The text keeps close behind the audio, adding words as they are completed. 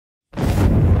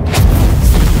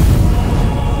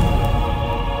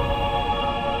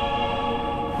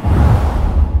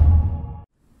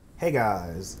Hey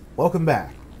guys, welcome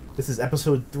back. This is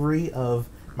episode 3 of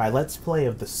my Let's Play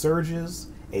of The Surges,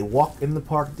 a Walk in the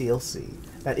Park DLC.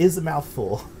 That is a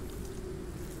mouthful.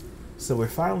 So we're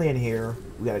finally in here.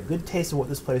 We got a good taste of what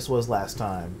this place was last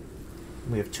time.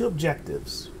 We have 2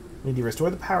 objectives. We need to restore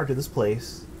the power to this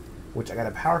place, which I got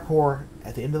a power core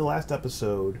at the end of the last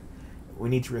episode. We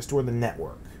need to restore the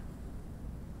network.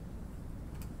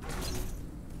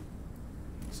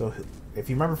 So if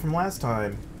you remember from last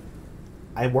time,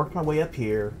 I worked my way up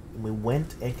here, and we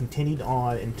went and continued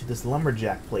on into this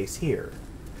lumberjack place here,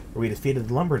 where we defeated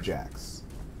the lumberjacks.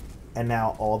 And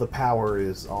now all the power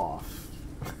is off.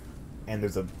 And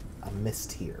there's a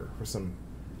mist here for some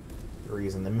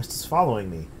reason. The mist is following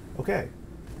me. Okay.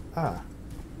 Yeah.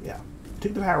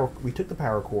 We took the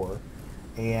power core,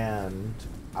 and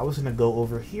I was gonna go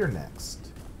over here next.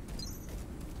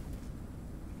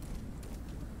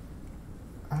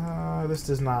 This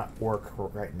does not work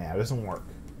right now. It doesn't work.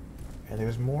 And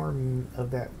there's more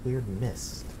of that weird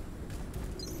mist.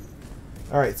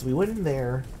 Alright, so we went in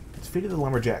there, defeated the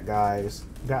lumberjack guys,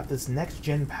 got this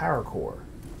next-gen power core.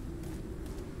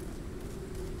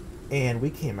 And we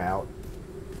came out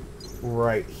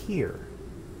right here.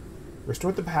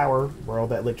 Restored the power where all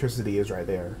that electricity is right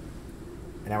there.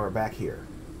 And now we're back here.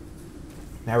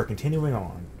 Now we're continuing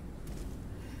on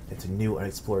into new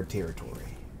unexplored territory.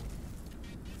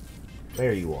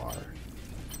 There you are.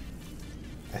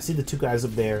 I see the 2 guys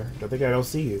up there. Don't think I don't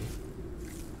see you.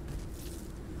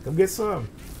 Come get some.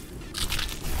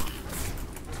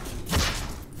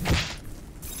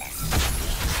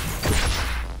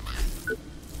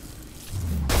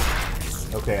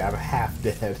 Okay, I'm half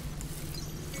dead.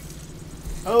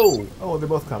 Oh! Oh, they're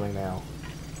both coming now.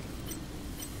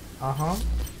 Uh-huh.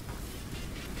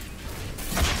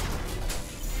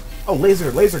 Oh,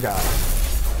 laser guy.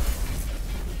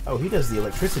 Oh, he does the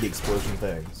electricity explosion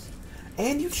things.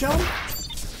 And you jump?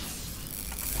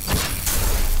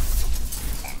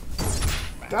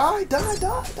 Die!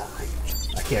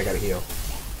 Okay, I gotta heal.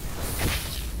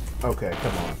 Okay,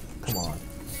 come on.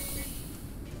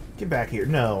 Get back here.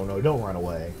 No, don't run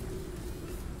away.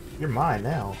 You're mine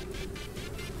now.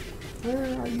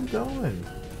 Where are you going?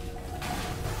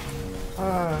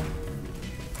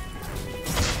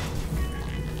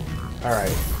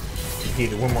 Alright.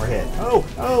 Needed one more hit.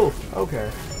 Oh, okay.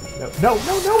 No.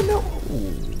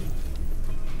 Ooh.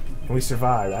 And we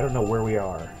survived. I don't know where we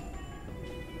are.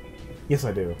 Yes,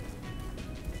 I do.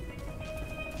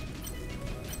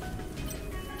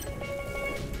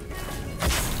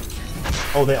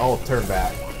 Oh, they all turned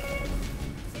back.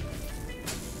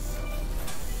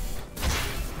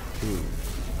 Ooh.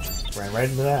 Ran right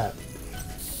into that.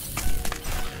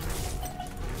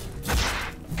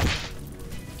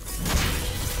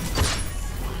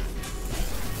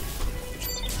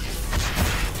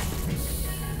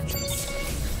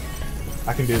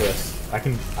 I can do this. I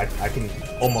can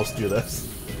almost do this.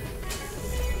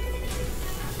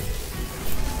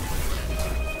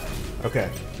 Okay.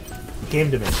 He came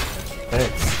to me.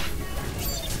 Thanks.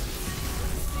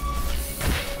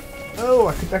 Oh,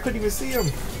 I couldn't even see him.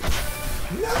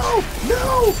 No!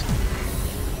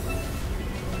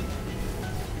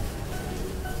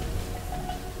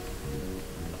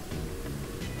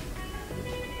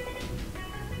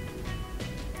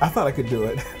 I thought I could do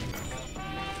it.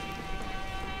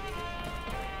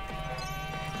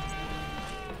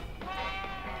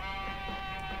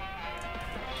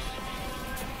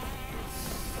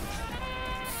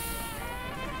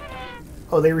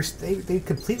 Oh, they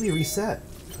completely reset.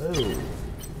 Oh.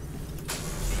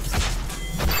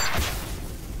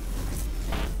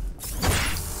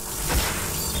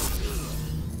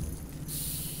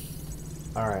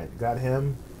 Alright, got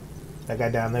him. That guy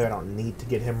down there, I don't need to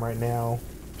get him right now.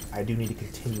 I do need to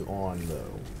continue on,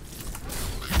 though.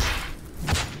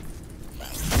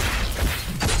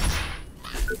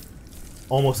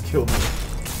 Almost killed me.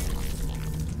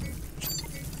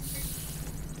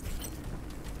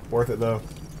 Worth it, though.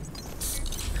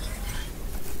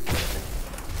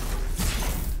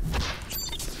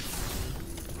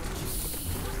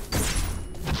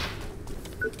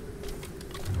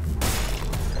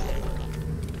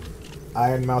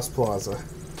 Iron Mouse Plaza.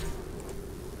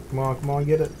 Come on,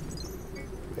 get it.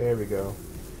 There we go.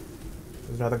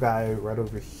 There's another guy right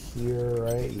over here,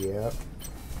 right? Yep.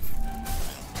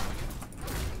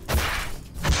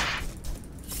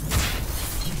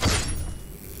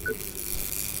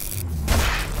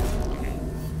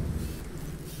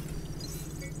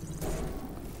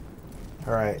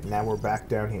 Alright, now we're back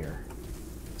down here.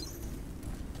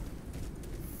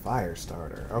 Fire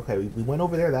starter. Okay, we went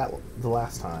over there the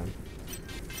last time.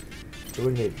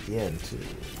 Doing it again, too.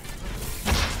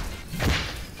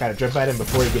 Gotta jump at him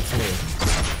before he gets me.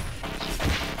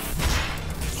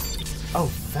 Oh,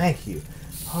 thank you.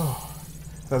 Oh,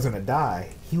 I was gonna die.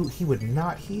 He would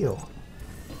not heal.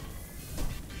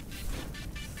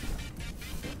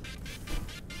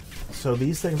 So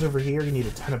these things over here, you need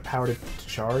a ton of power to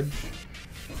charge.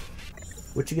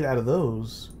 What you get out of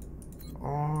those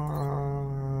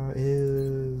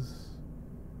is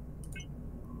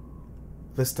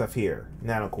this stuff here,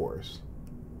 nanocores.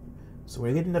 So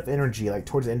when you get enough energy, like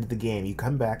towards the end of the game, you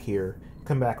come back here,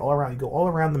 come back all around, you go all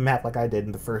around the map like I did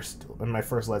in my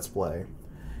first Let's Play.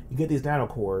 You get these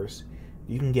nanocores,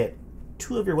 you can get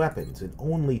 2 of your weapons, and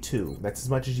only 2. That's as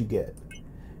much as you get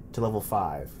to level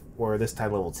 5, or this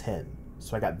time level 10.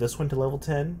 So I got this one to level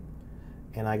 10,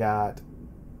 and I got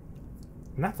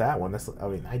not that one. I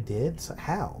mean, I did. So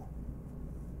how?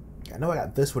 I know I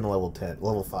got this one to level 10,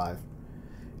 level 5.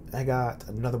 I got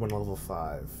another one to level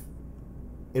 5.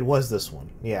 It was this one.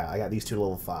 Yeah, I got these 2 to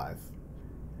level 5.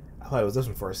 I thought it was this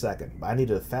one for a second, but I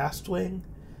needed a fast swing,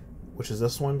 which is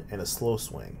this one, and a slow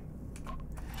swing.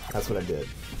 That's what I did.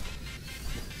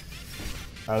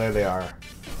 Oh, there they are.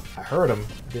 I heard them.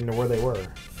 Didn't know where they were.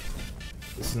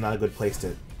 This is not a good place to...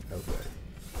 Okay.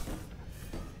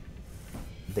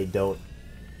 They don't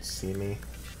see me,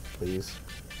 please.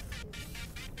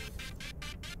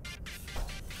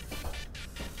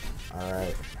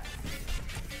 Alright.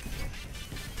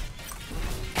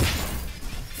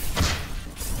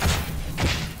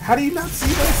 How do you not see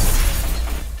this?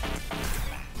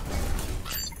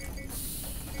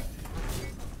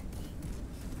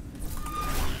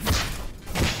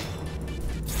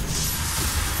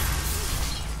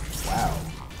 Wow.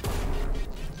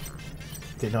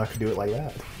 Didn't know I could do it like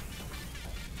that.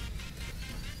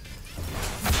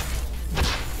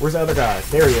 Where's the other guy?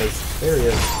 There he is. There he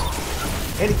is.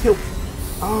 And he killed...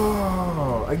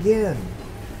 Oh, again.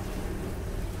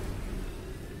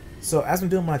 So as I'm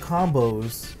doing my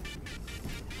combos,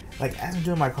 I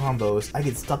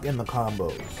get stuck in the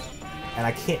combos. And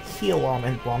I can't heal while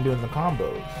I'm doing the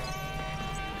combos.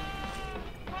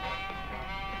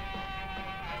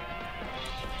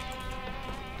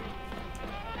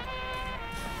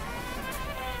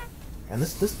 And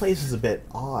this place is a bit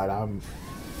odd. I'm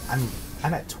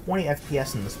at 20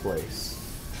 FPS in this place.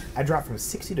 I dropped from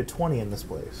 60 to 20 in this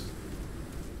place.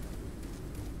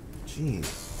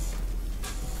 Jeez.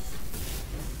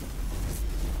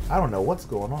 I don't know what's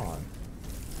going on.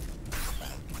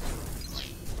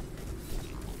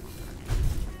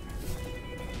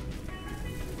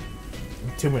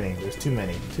 Too many. There's too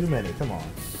many. Too many. Come on.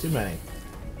 Too many.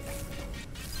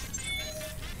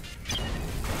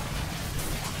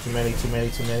 Too many, too many,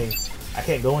 too many. I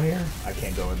can't go in here? I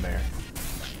can't go in there.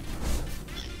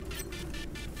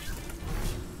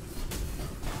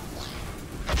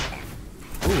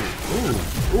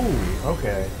 Ooh,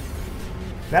 okay.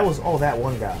 That was all that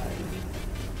one guy.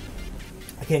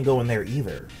 I can't go in there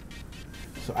either.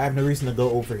 So I have no reason to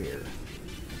go over here.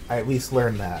 I at least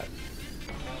learned that.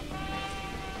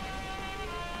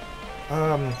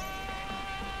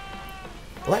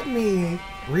 Let me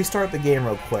restart the game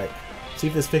real quick. See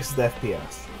if this fixes the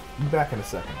FPS. I'll be back in a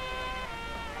second.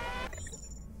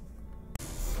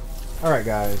 Alright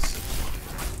guys.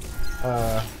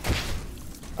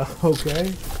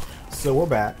 Okay. So we're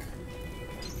back.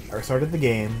 I restarted the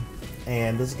game,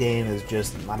 and this game is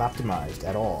just not optimized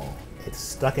at all. It's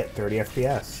stuck at 30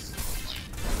 FPS.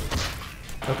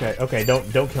 Okay,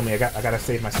 don't kill me. I gotta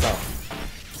save my stuff.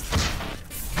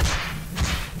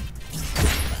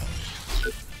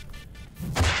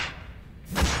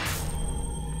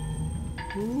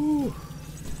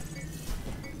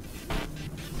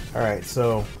 Alright,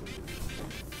 so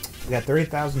we got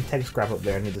 30,000 tech scrap up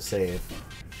there I need to save.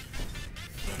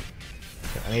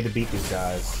 I need to beat these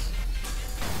guys.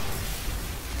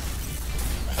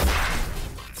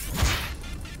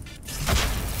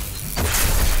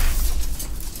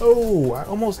 Oh, I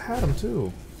almost had him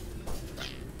too.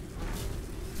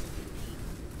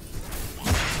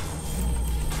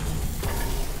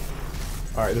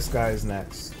 Alright, this guy is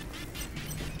next.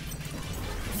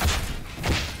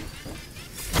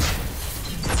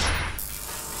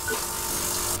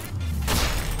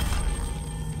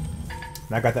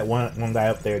 And I got that one guy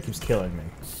up there that keeps killing me.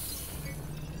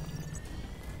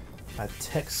 A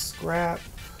tech scrap.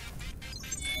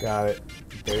 Got it.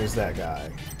 There's that guy.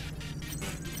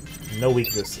 No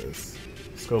weaknesses.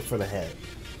 Let's go for the head.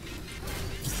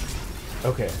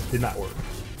 Okay, did not work.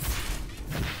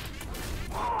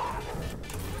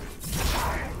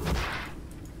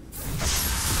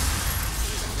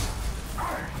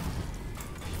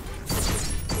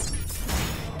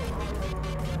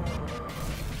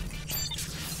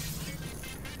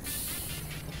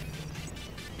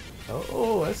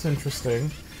 Oh, that's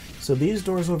interesting. So these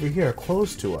doors over here are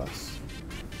closed to us.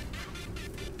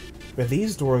 But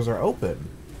these doors are open.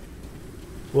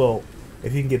 Well,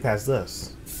 if you can get past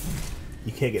this.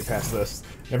 You can't get past this.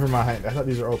 Never mind. I thought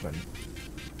these were open.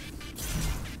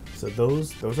 So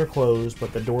those are closed,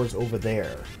 but the doors over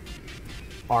there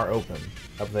are open.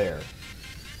 Up there.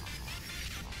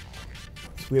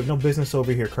 So we have no business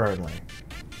over here currently.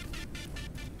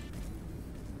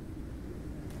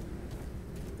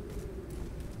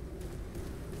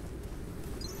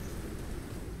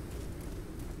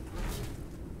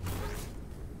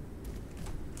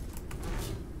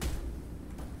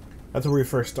 That's where we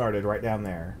first started, right down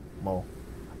there. Well,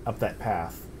 up that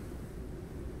path.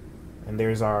 And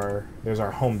there's our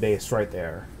home base right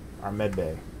there. Our med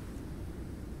bay.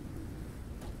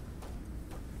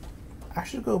 I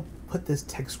should go put this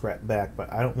tech scrap back,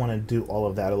 but I don't want to do all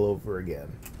of that all over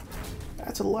again.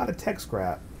 That's a lot of tech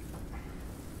scrap.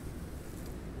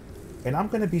 And I'm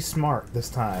going to be smart this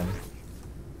time.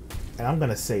 And I'm going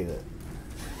to save it.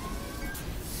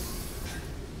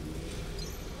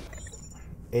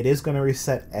 It is going to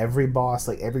reset every boss,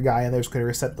 like every guy in there is going to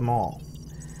reset them all.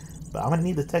 But I'm going to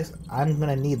need the text. I'm going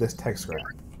to need this tech scrap,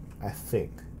 I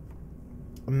think.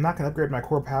 I'm not going to upgrade my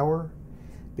core power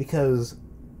because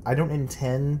I don't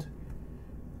intend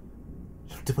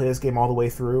to play this game all the way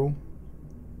through.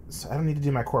 So I don't need to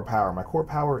do my core power. My core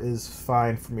power is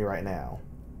fine for me right now.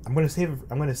 I'm going to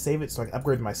save it so I can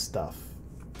upgrade my stuff.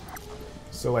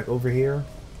 So like over here,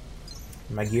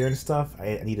 my gear and stuff,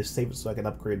 I need to save it so I can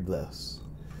upgrade this.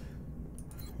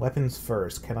 Weapons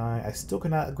first. Can I still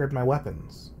cannot upgrade my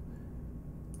weapons.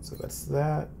 So that's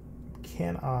that.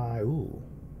 Can I? Ooh.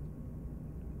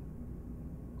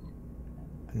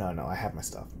 No, I have my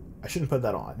stuff. I shouldn't put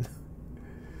that on.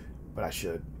 But I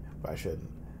should. But I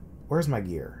shouldn't. Where's my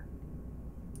gear?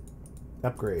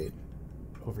 Upgrade.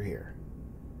 Over here.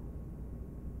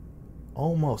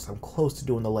 Almost. I'm close to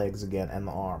doing the legs again and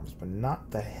the arms, but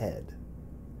not the head.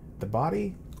 The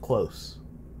body? Close.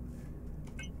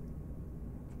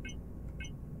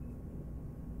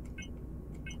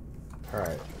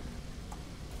 Alright.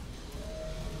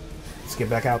 Let's get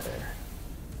back out there.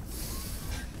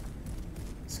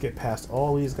 Let's get past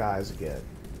all these guys again.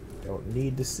 Don't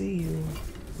need to see you.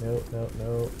 Nope, nope,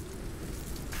 nope.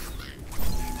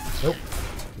 Nope.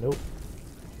 Nope.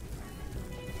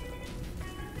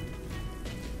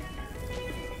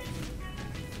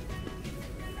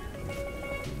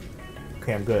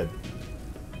 Okay, I'm good.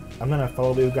 I'm gonna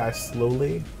follow these guys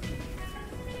slowly.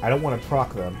 I don't want to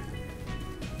proc them.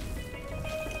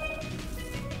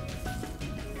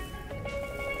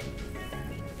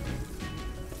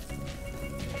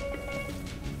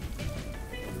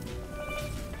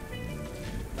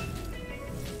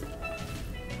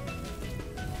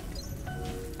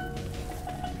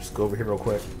 Just go over here real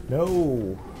quick.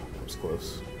 No! That was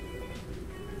close.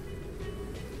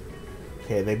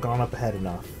 Okay, they've gone up ahead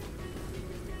enough.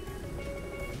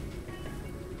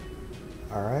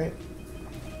 Alright.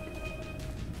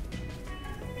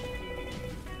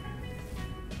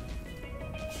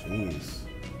 Jeez.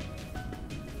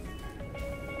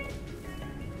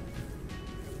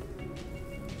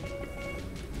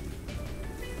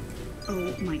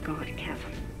 Oh my god, Kev.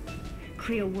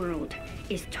 CREO World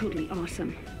is totally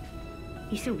awesome.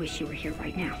 You so wish you were here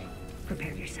right now.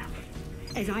 Prepare yourself.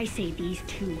 As I say these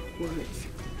two words.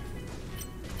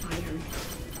 Iron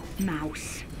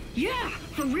Mouse. Yeah,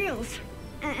 for reals!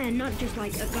 And not just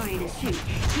like a guy in a suit.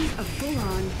 He's a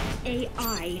full-on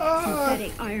AI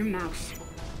synthetic Iron Mouse.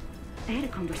 I had a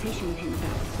conversation with him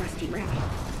about Rusty Rat.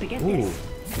 But get this.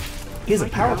 He has a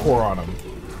power core on him.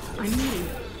 I'm meeting.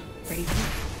 Ready for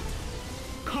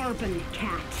it? Carbon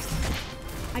Cat.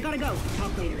 I gotta go.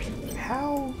 Talk later.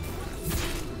 How?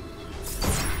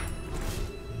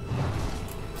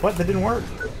 What? That didn't work?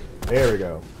 There we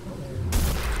go.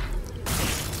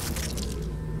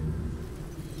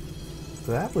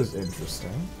 That was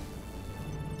interesting.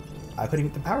 I couldn't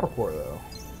get the power core though.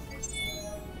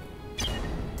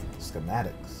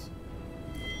 Schematics.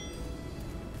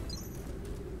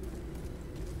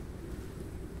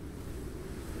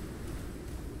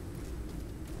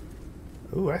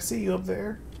 Ooh, I see you up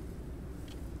there.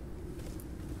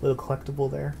 Little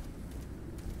collectible there.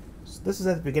 So this is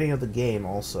at the beginning of the game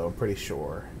also, I'm pretty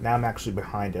sure. Now I'm actually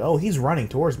behind it. Oh, he's running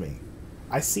towards me.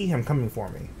 I see him coming for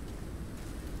me.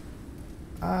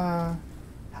 How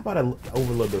about I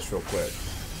overload this real quick?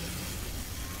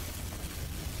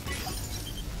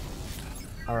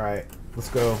 Alright, let's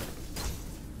go.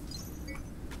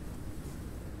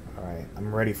 Alright,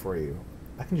 I'm ready for you.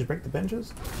 I can just break the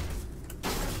benches?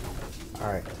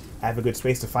 Alright, I have a good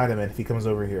space to fight him in if he comes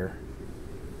over here.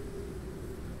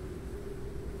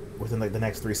 within like the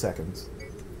next 3 seconds.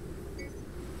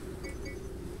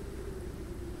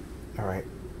 Alright.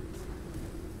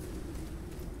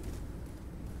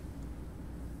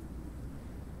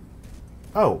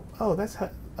 Oh, that's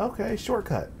okay,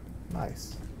 shortcut.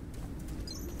 Nice.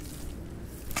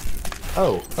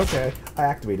 Oh, okay. I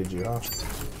activated you, huh?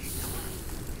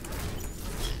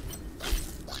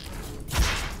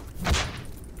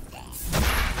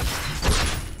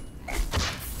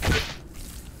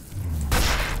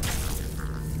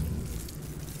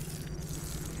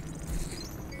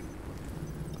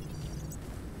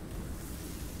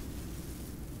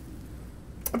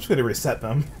 I'm just gonna reset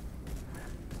them.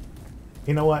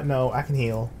 You know what? No, I can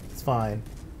heal. It's fine.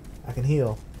 I can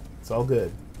heal. It's all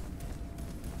good.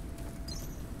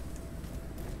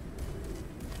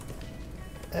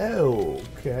 Oh,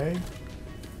 okay.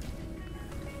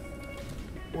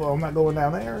 Well, I'm not going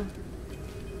down there.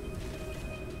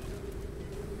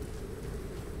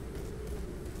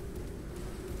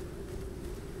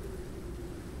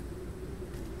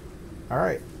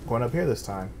 Alright, going up here this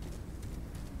time.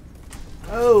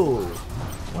 Oh!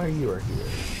 Why you are here?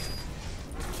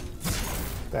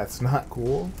 That's not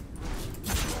cool.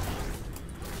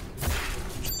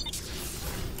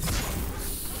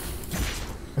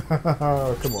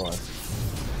 Oh, come on.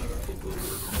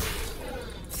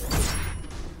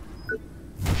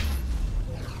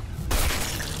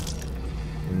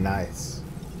 Nice.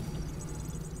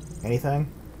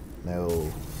 Anything? No.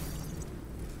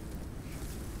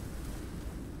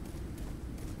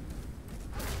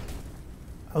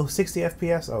 Oh, 60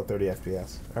 FPS? Oh, 30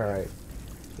 FPS. Alright.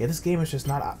 Yeah, this game is just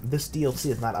not... This DLC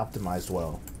is not optimized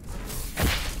well.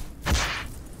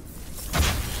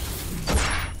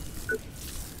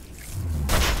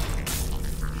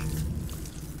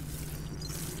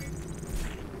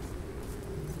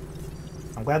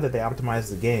 I'm glad that they optimized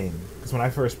the game, because when I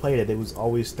first played it, it was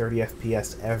always 30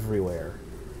 FPS everywhere.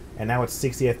 And now it's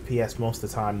 60 FPS most of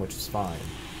the time, which is fine.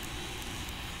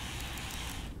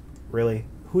 Really?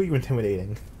 Who are you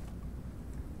intimidating?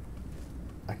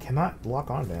 I cannot lock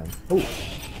on them. Oh!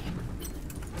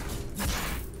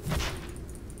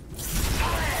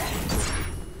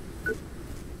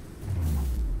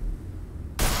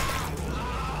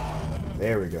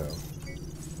 There we go.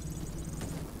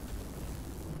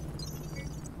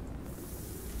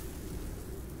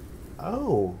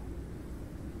 Oh!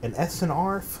 An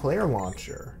S&R flare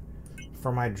launcher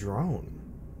for my drone.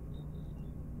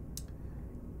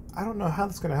 I don't know how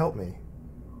that's going to help me.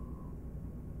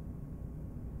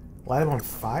 Light it on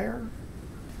fire?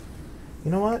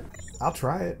 You know what? I'll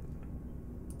try it.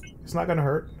 It's not going to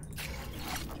hurt.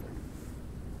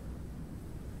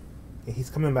 He's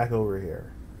coming back over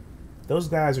here. Those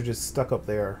guys are just stuck up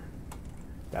there.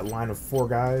 That line of 4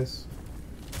 guys.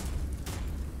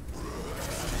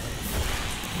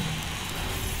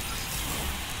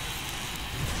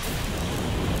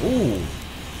 Ooh.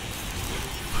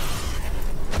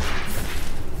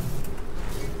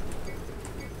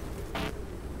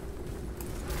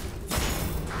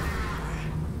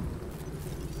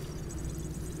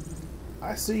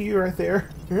 I see you right there.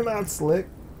 You're not slick.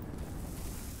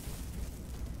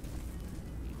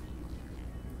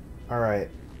 Alright.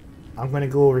 I'm gonna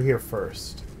go over here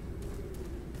first.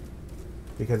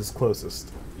 Because it's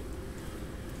closest.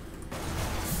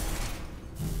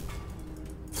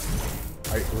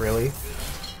 Really?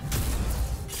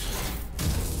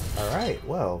 Alright,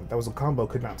 well, that was a combo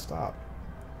could not stop.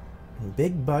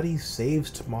 Big Buddy saves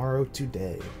tomorrow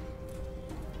today.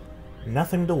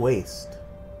 Nothing to waste.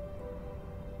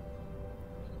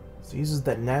 So it uses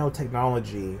that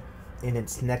nanotechnology in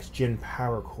its next-gen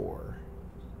power core.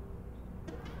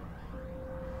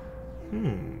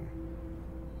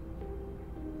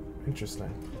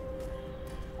 Interesting.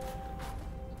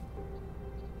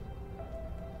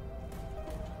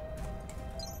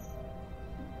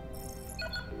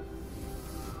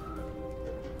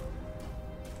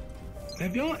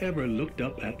 Have y'all ever looked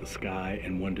up at the sky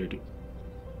and wondered,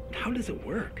 how does it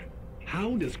work?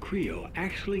 How does CREO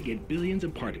actually get billions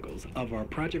of particles of our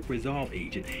Project Resolve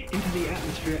agent into the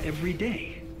atmosphere every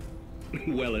day?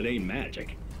 Well, it ain't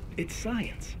magic. It's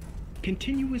science.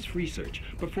 Continuous research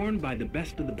performed by the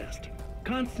best of the best.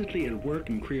 Constantly at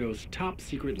work in CREO's top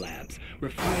secret labs,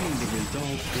 refining the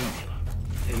Resolve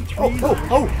formula.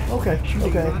 Okay.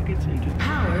 Rockets into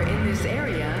Power in this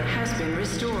area has been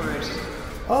restored.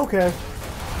 Okay.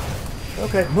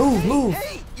 Okay, move.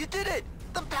 Hey, you did it!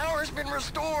 The power's been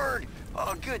restored!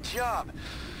 Oh, good job.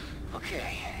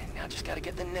 Okay, now just gotta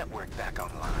get the network back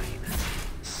online.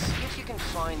 See if you can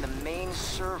find the main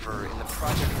server in the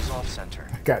Project Resolve Center.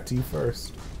 I got to you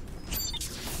first.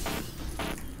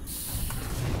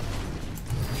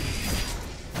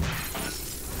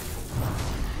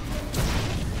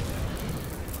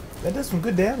 That does some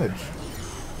good damage.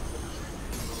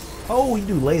 Oh, you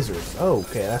do lasers. Oh,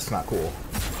 okay, that's not cool.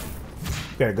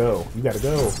 You gotta go. You gotta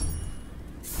go.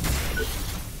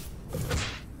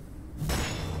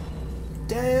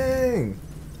 Dang!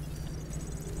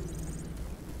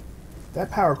 That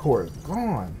power core is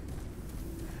gone.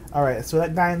 Alright, so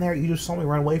that guy in there you just saw me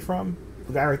run away from?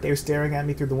 The guy right there staring at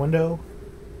me through the window?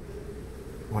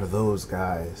 One of those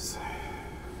guys.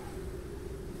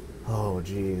 Oh,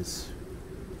 jeez.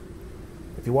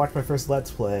 If you watch my first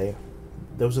Let's Play,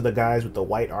 those are the guys with the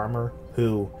white armor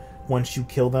who, once you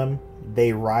kill them,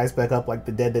 they rise back up like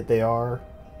the dead that they are.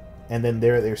 And then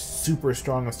they're super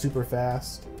strong and super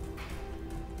fast.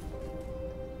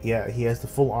 Yeah, he has the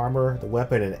full armor, the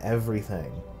weapon, and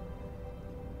everything.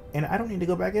 And I don't need to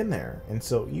go back in there. And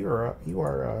so you're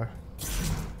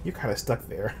kind of stuck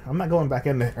there. I'm not going back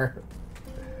in there.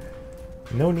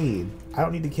 No need. I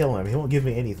don't need to kill him. He won't give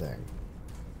me anything.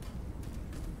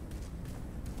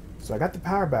 So I got the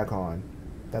power back on.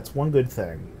 That's one good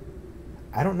thing.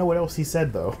 I don't know what else he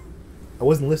said, though. I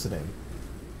wasn't listening.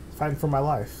 Fighting for my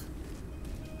life.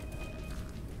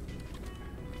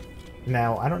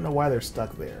 Now, I don't know why they're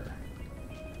stuck there.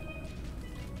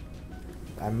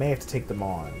 I may have to take them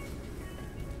on.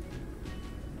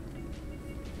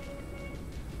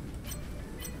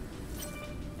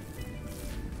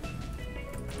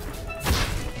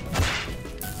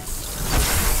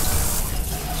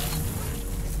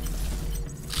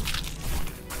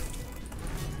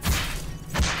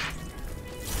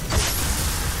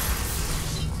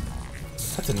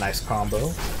 That's a nice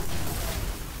combo.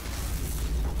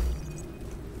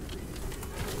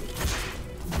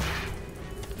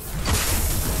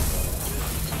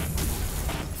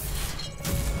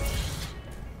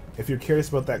 If you're curious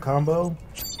about that combo,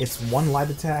 it's 1 light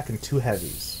attack and 2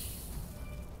 heavies.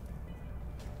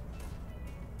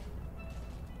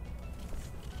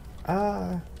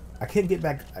 I can't get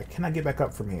back. I cannot get back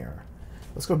up from here.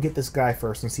 Let's go get this guy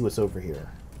first and see what's over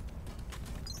here.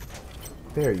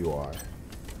 There you are.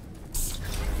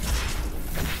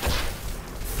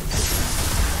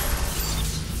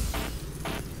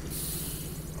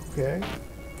 Okay.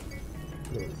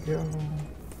 There we go.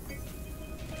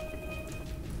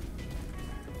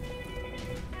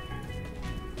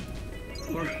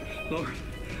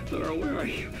 Laura, where are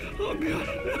you? Oh God,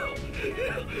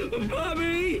 no.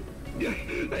 Bobby!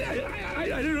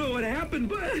 I don't know what happened,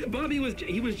 but Bobby was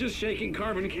just shaking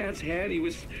Carbon Cat's hand. He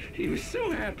was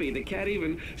so happy. The cat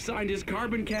even signed his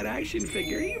Carbon Cat action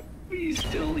figure. He's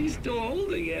still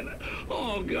holding it.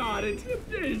 Oh God,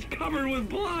 it's covered with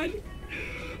blood.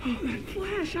 Oh, that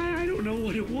flash! I don't know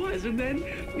what it was, and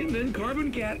then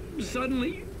Carbon Cat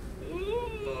suddenly.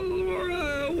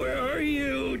 Laura, where are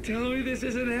you? Tell me this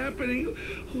isn't happening.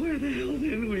 Where the hell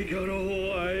didn't we go to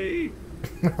Hawaii?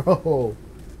 Oh,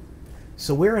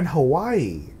 so we're in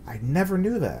Hawaii. I never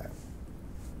knew that.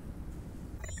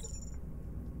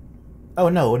 Oh,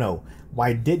 no.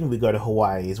 Why didn't we go to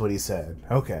Hawaii is what he said.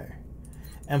 Okay.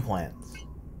 Implants.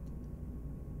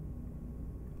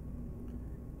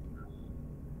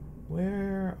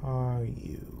 Where are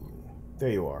you? There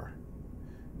you are.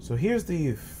 So here's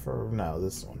the... no,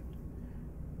 this one.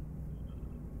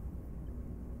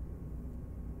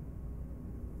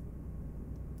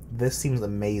 This seems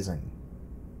amazing.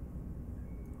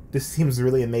 This seems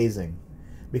really amazing.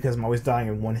 Because I'm always dying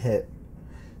in one hit.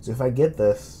 So if I get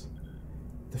this,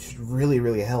 this should really,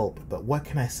 really help. But what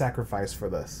can I sacrifice for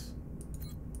this?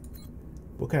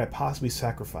 What can I possibly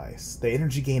sacrifice? The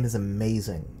energy gain is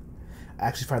amazing.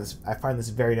 I find this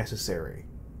very necessary.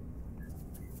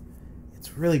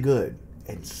 It's really good.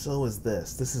 And so is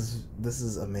this. This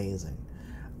is amazing.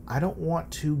 I don't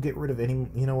want to get rid of any...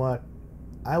 You know what?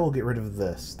 I will get rid of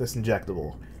this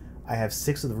injectable. I have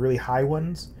 6 of the really high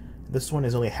ones. This one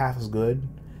is only half as good.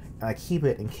 And I keep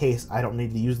it in case I don't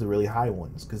need to use the really high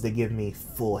ones, because they give me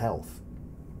full health.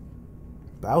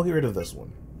 But I'll get rid of this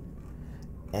one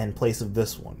in place of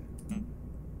this one.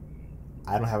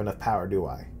 I don't have enough power, do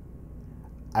I?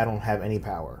 I don't have any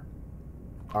power.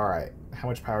 Alright, how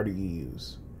much power do you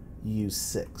use? You use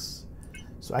 6.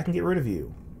 So I can get rid of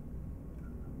you.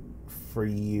 For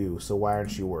you, so why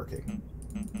aren't you working?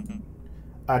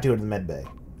 I do it in the med bay.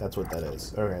 That's what that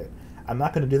is. Alright. I'm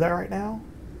not going to do that right now,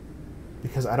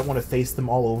 because I don't want to face them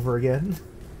all over again.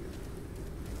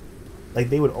 Like,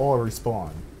 they would all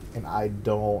respawn, and I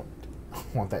don't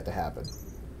want that to happen.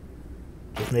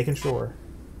 Just making sure.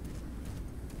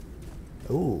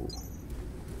 Ooh.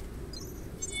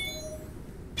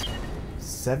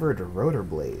 Severed rotor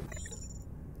blade.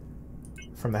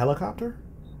 From the helicopter?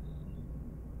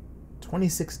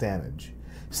 26 damage.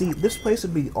 See, this place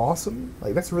would be awesome.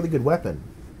 Like, that's a really good weapon.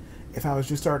 if I was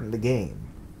just starting the game.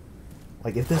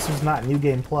 Like, if this was not New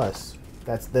Game Plus,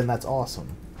 then that's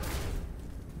awesome.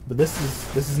 But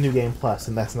this is New Game Plus,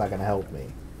 and that's not going to help me.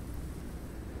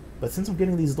 But since I'm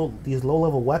getting these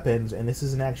low-level weapons, and this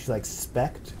isn't actually, like,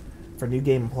 spec'd for New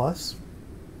Game Plus,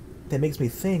 that makes me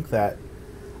think that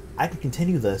I can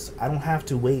continue this. I don't have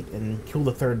to wait and kill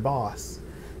the third boss,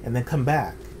 and then come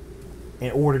back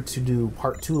in order to do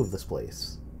part 2 of this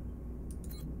place.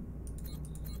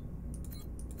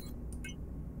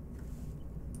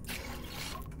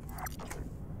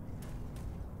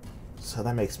 So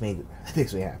that makes me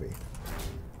happy.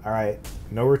 All right,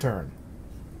 no return.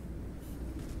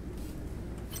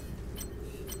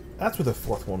 That's where the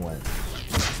fourth one went.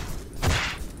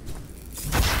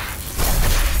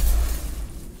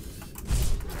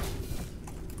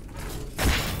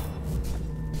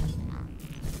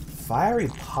 Fiery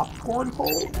popcorn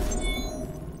hole?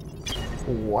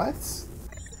 What?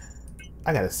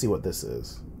 I gotta see what this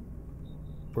is.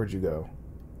 Where'd you go?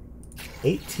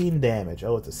 18 damage.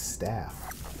 Oh, it's a staff.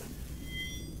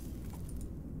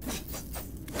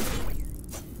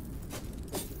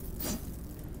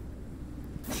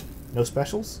 No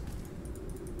specials?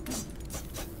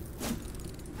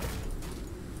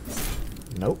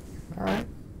 Nope. Alright.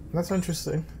 That's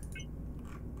interesting.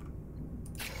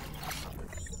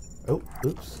 Oh,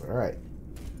 oops. Alright.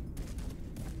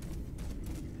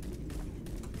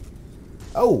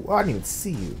 Oh, I didn't even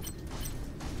see you.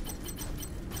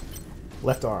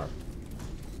 Left arm.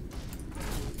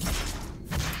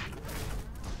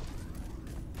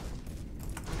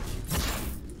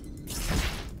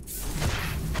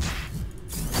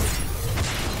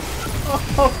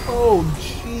 Oh,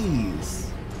 jeez.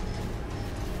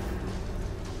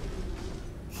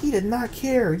 He did not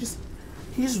care. He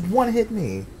just one-hit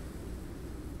me.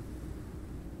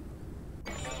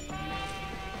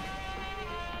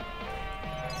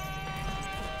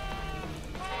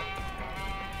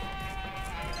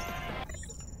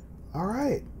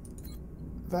 Alright.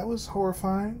 That was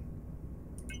horrifying.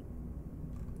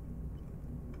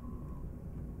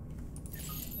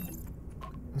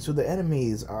 So the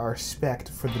enemies are spec'd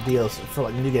for the DLC, for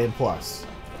like New Game Plus.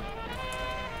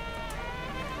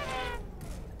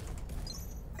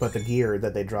 But the gear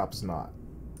that they drop is not.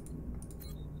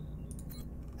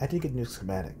 I did get new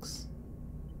schematics.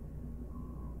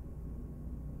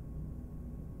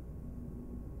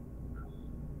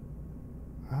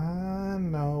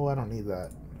 No, I don't need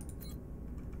that.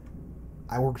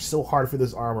 I worked so hard for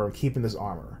this armor and keeping this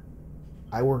armor.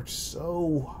 I worked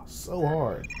so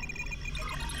hard.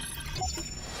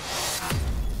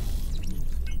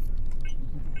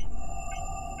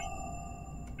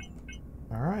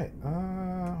 Alright,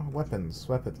 weapons.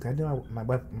 Can I do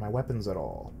my weapons at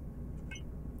all?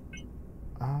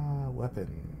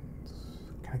 Weapons.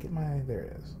 Can I get my... There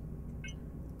it is.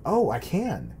 Oh, I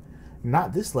can!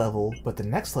 Not this level, but the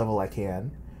next level I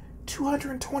can.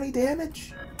 220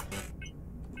 damage?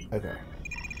 Okay.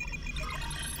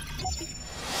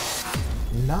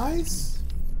 Nice!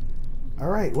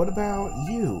 Alright, what about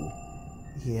you?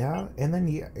 Yeah, and then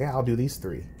yeah, I'll do these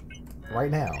 3.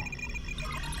 Right now.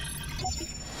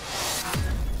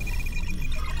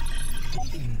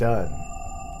 Done.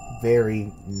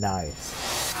 Very nice.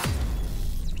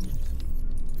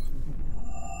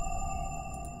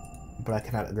 But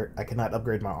I cannot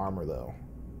upgrade my armor though.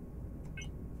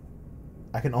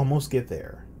 I can almost get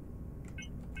there,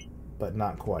 but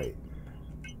not quite.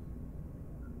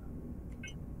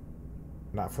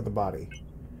 Not for the body.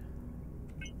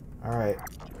 All right.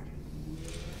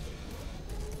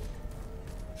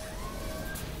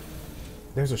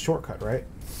 There's a shortcut, right?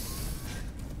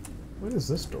 What is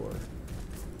this door?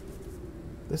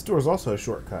 This door is also a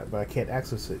shortcut, but I can't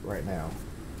access it right now.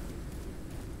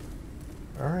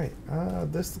 Alright,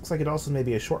 this looks like it also may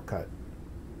be a shortcut.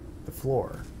 The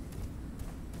floor.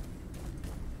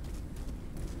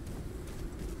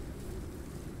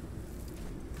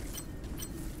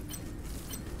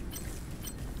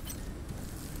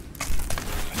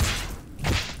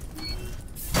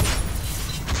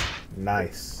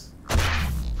 Nice.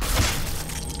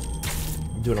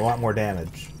 I'm doing a lot more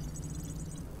damage.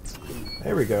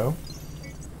 There we go.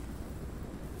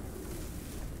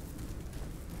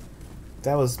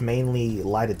 That was mainly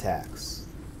light attacks.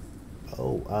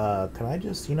 Oh, can I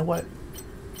just, you know what?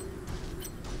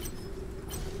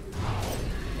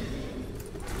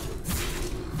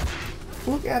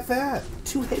 Look at that!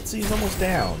 2 hits and he's almost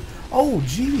down. Oh,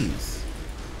 jeez!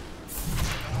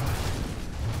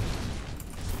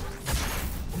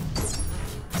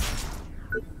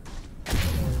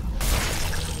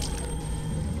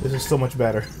 This is so much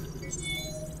better.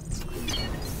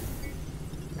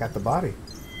 Got the body.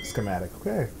 schematic.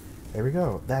 Okay, there we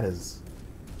go. That's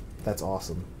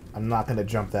awesome. I'm not gonna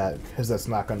jump that because that's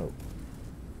not gonna.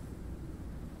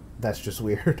 That's just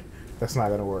weird. That's not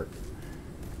gonna work.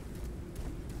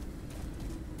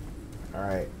 All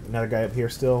right, another guy up here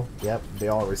still. Yep, they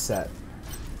all reset.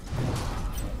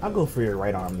 I'll go for your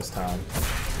right arm this time.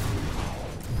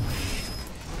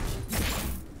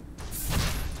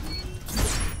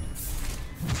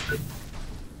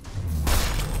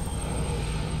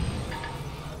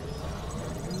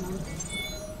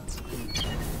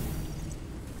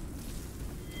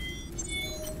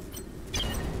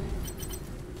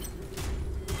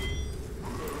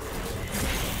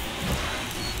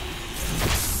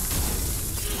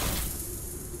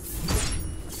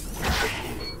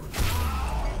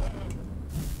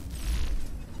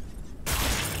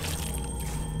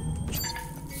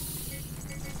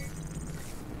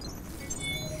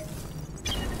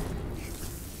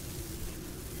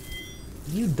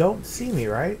 You don't see me,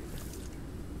 right?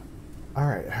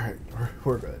 Alright,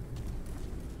 we're good.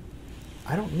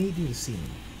 I don't need you to see me.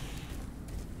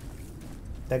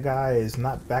 That guy is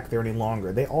not back there any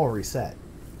longer. They all reset.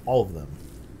 All of them.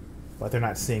 But they're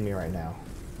not seeing me right now.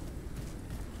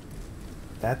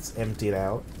 That's emptied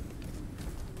out.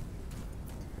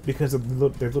 Because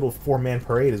their little four-man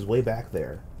parade is way back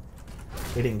there.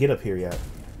 They didn't get up here yet.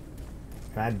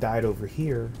 And I died over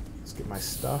here. Let's get my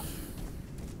stuff.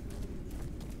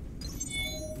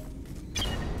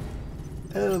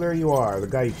 Oh, there you are, the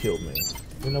guy who killed me.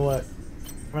 You know what?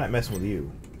 I'm not messing with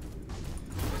you.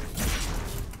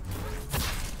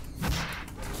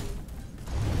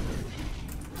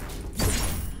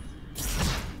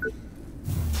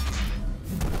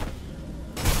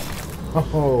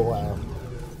 Oh, wow.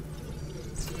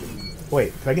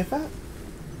 Wait, can I get that?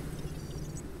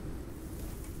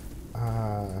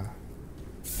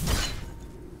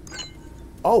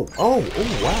 Oh,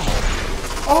 wow.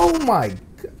 Oh my God.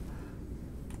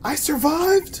 I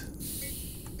survived?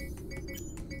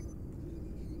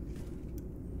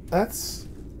 That's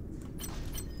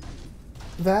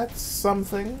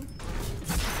something.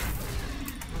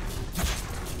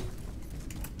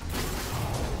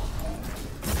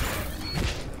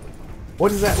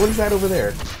 What is that? What is that over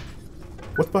there?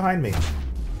 What's behind me?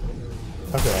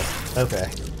 Okay.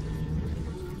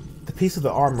 The piece of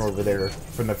the armor over there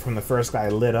from the first guy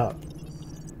lit up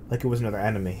like it was another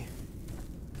enemy.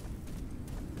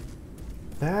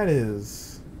 That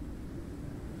is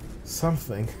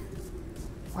something.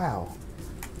 Wow.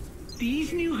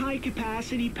 These new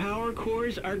high-capacity power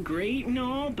cores are great and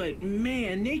all, but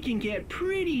man, they can get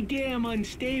pretty damn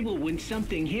unstable when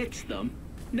something hits them.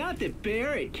 Not that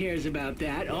Barrett cares about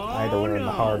that. Oh, I had to learn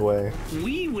the hard way.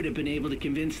 We would have been able to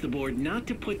convince the board not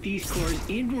to put these cores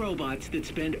in robots that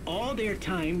spend all their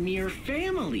time near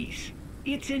families.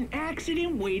 It's an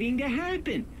accident waiting to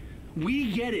happen.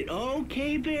 We get it.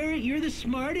 Okay, Barrett, you're the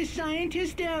smartest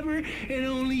scientist ever, and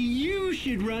only you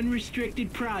should run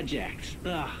restricted projects.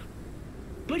 Ugh.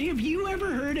 But have you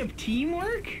ever heard of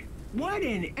teamwork? What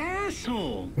an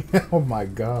asshole! Oh my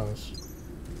gosh.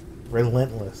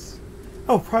 Relentless.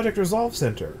 Oh, Project Resolve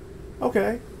Center.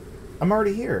 Okay. I'm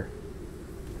already here.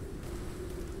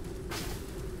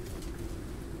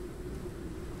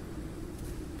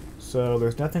 So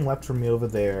there's nothing left for me over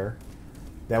there.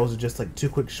 That was just like 2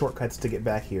 quick shortcuts to get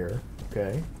back here.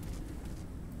 Okay.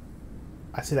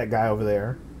 I see that guy over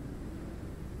there.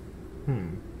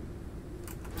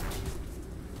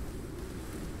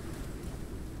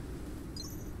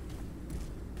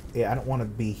 Yeah, I don't want to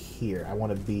be here. I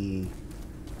want to be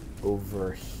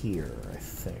over here, I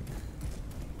think.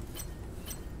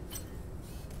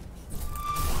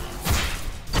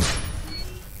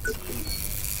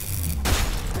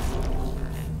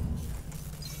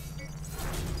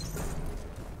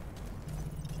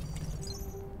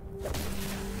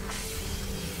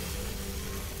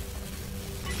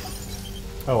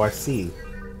 Oh, I see.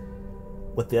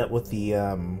 With the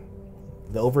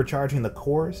overcharging the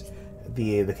cores,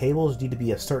 the cables need to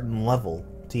be a certain level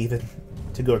to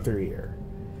go through here.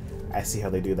 I see how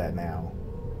they do that now.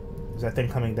 Is that thing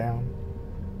coming down?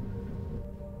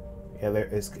 Yeah,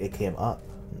 it came up,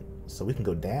 so we can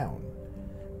go down,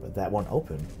 but that won't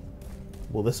open.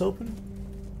 Will this open?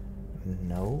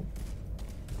 No.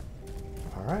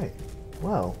 All right.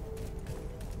 Well.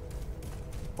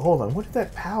 Hold on, what did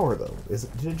that power though?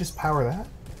 Did it just power that?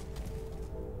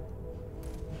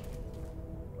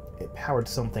 It powered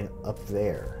something up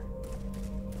there.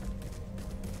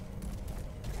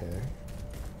 Okay.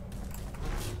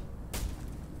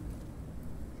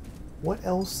 What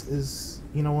else is...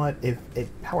 You know what? It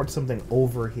powered something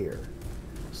over here.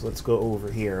 So let's go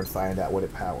over here and find out what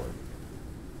it powered.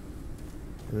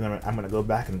 And then I'm gonna go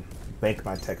back and bank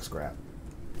my tech scrap.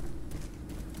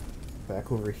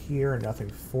 Back over here, nothing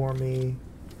for me.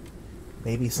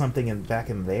 Maybe something back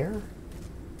in there?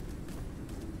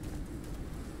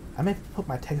 I may put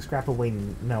my tech scrap away.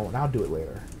 No, and I'll do it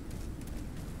later.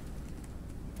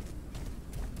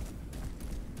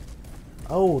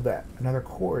 Oh, that another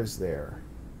core is there.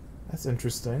 That's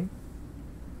interesting.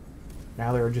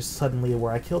 Now they're just suddenly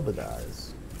where I killed the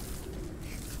guys.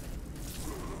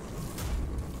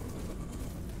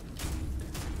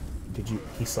 Did you?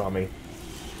 He saw me.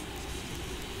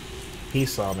 He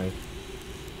saw me.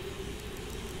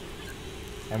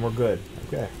 And we're good.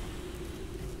 Okay.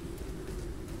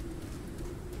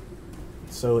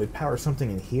 So it powers something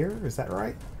in here? Is that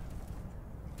right?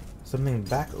 Something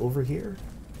back over here?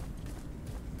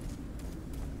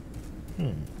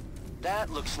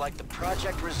 That looks like the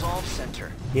Project Resolve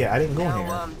Center. Yeah, I didn't go in here.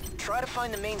 Now, try to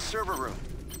find the main server room.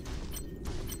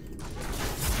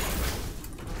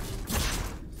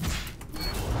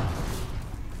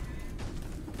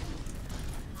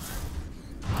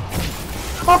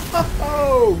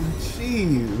 Oh,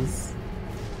 jeez.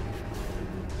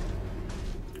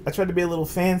 I tried to be a little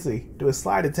fancy, do a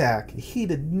slide attack. He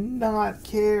did not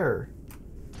care.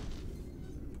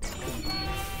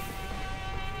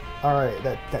 Alright,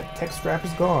 that tech scrap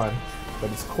is gone, but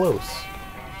it's close.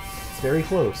 It's very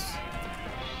close.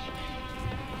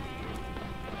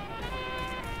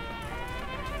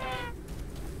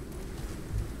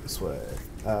 This way.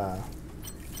 I'll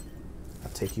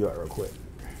take you out real quick.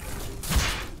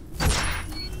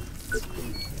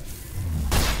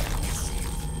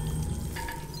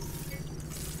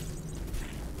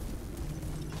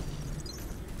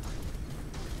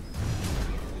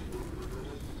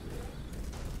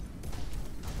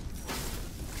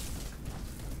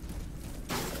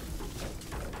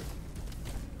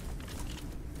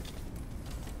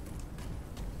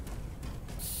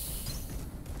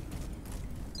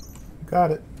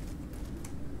 Got it.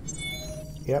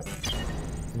 Yep.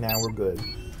 Now we're good.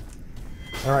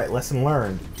 Alright, lesson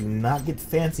learned. Do not get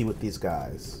fancy with these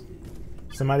guys.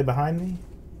 Somebody behind me?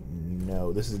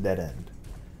 No, this is a dead end.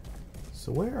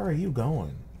 So where are you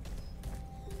going?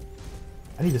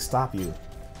 I need to stop you.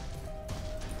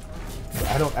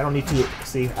 I don't need to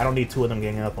see, I don't need two of them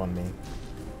ganging up on me.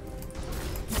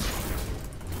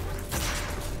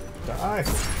 Die!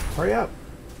 Hurry up!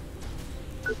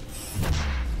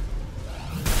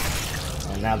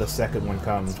 And now the second one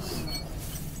comes.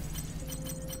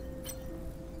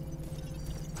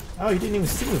 Oh, you didn't even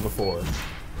see me before.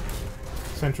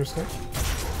 It's interesting.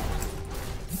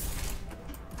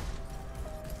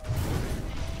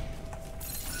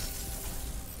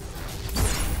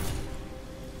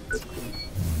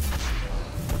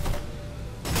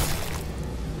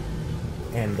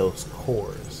 And those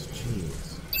cores,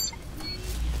 jeez.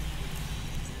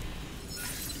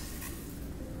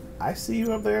 I see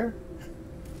you up there.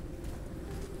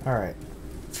 All right.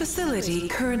 Facility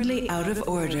currently out of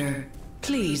order.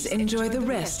 Please enjoy the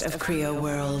rest of CREO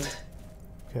World.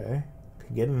 Okay. I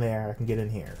can get in there. I can get in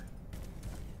here.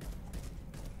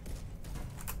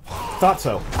 Thought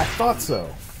so. I thought so.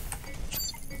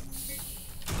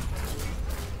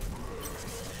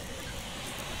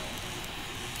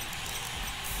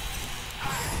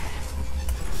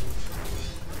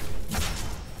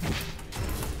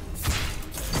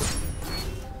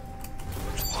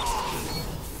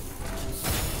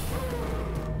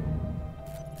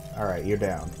 Alright, you're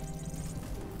down.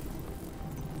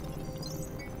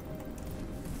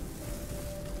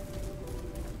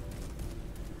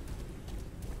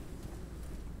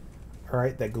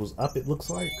 Alright, that goes up, it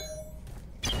looks like.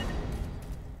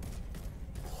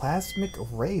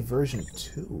 Plasmic Array version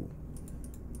 2.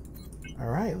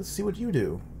 Alright, let's see what you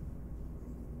do.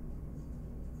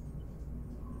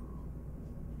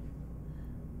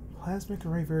 Plasmic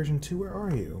Array version 2, where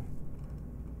are you?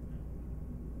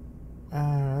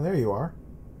 There you are.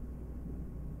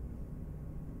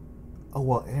 Oh,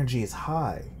 well, energy is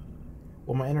high.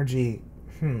 Well, my energy...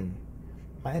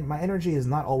 My energy is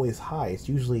not always high. It's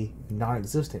usually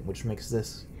non-existent, which makes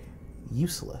this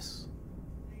useless.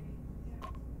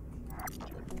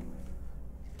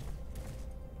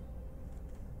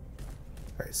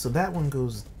 Alright, so that one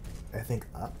goes, I think,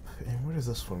 up. And where does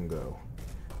this one go?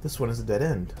 This one is a dead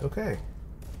end. Okay.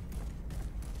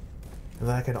 And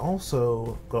then I can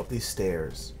also go up these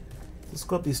stairs. Let's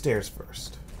go up these stairs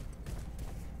first.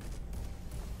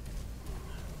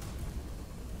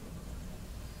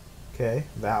 Okay,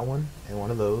 that one, and one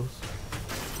of those.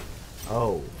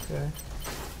 Oh, okay.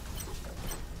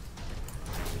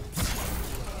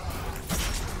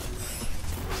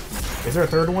 Is there a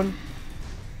third one?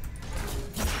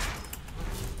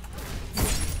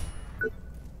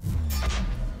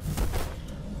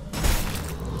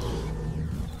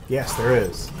 Yes, there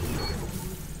is.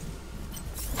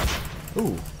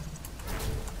 Ooh.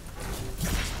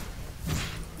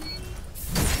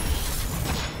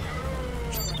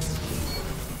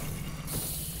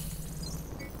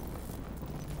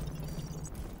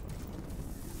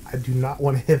 I do not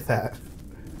want to hit that.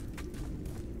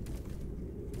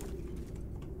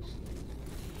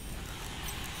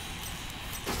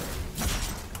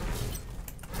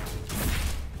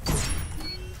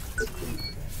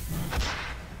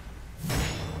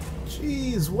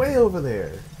 Jeez, way over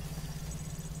there.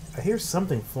 I hear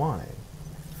something flying.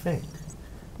 I think.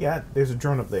 Yeah, there's a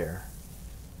drone up there.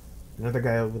 Another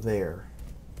guy over there.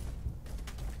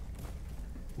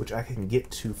 Which I can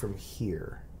get to from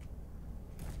here.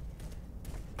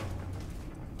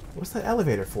 What's that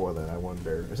elevator for, then, I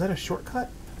wonder? Is that a shortcut?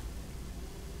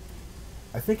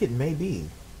 I think it may be.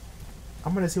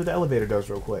 I'm gonna see what the elevator does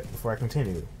real quick before I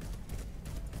continue.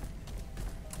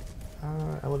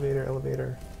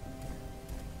 Elevator.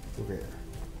 Over here.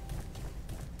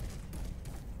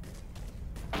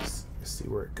 Let's see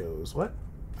where it goes. What?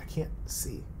 I can't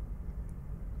see.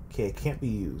 Okay, it can't be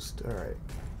used. Alright.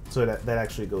 So that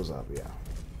actually goes up, yeah.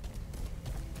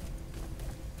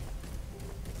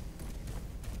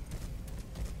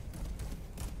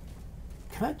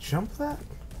 Can I jump that?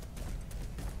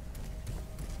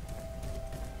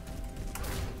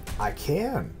 I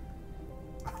can.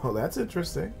 Oh, that's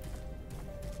interesting.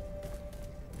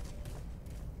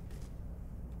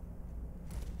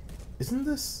 Isn't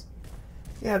this?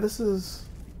 Yeah, this is.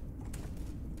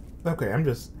 Okay, I'm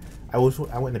just. I went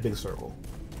in a big circle.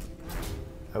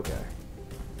 Okay.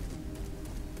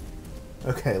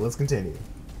 Okay, let's continue.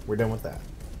 We're done with that.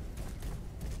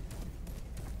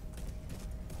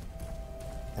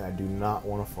 And I do not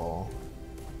want to fall.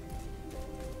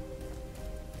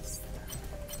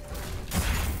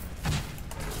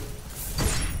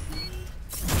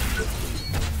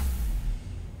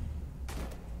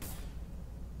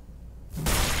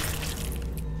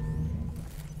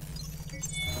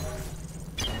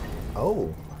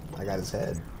 Oh, I got his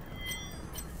head.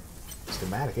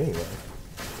 Schematic anyway.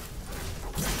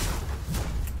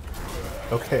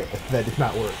 Okay, that did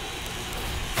not work.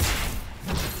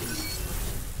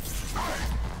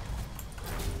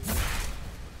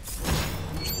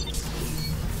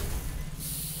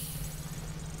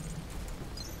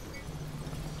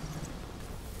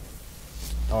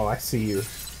 Oh, I see you.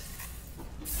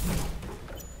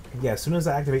 Yeah, as soon as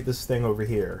I activate this thing over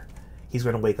here, he's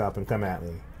going to wake up and come at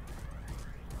me.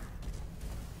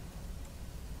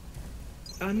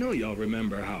 I know y'all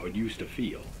remember how it used to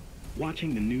feel.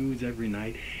 Watching the news every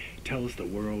night tell us the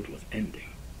world was ending.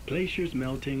 Glaciers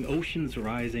melting, oceans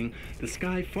rising, the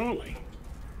sky falling.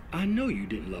 I know you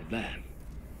didn't love that.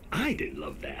 I didn't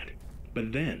love that.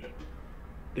 But then,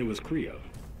 there was CREO.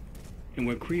 And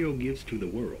what CREO gives to the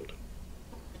world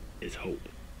is hope.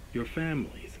 Your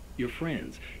families, your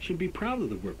friends should be proud of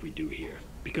the work we do here,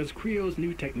 because CREO's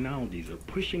new technologies are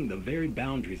pushing the very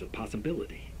boundaries of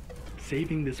possibility,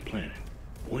 saving this planet,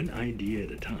 one idea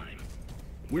at a time.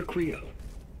 We're CREO.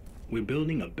 We're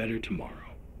building a better tomorrow.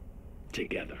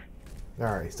 Together.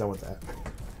 Alright, he's done with that.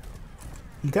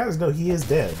 You guys know he is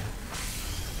dead.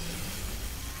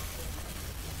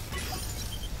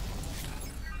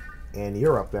 And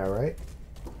you're up there, right?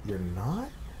 You're not?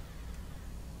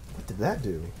 What did that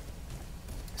do?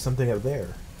 Something up there.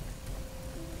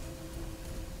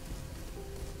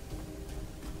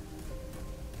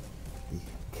 Be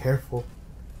careful.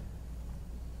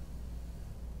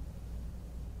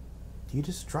 Do you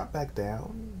just drop back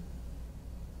down?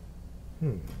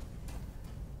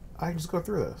 I can just go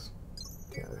through this.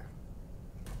 Okay.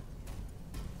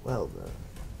 Well then.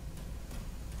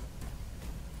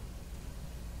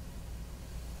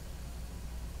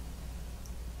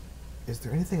 Is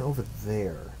there anything over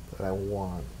there that I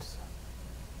want?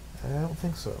 I don't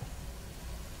think so.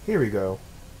 Here we go.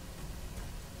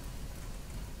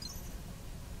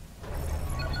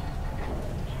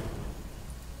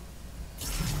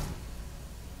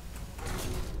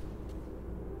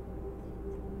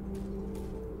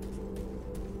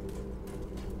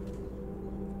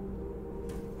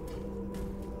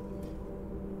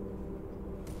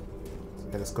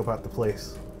 Gotta scope out the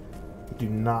place. You do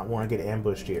not want to get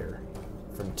ambushed here.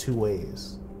 From two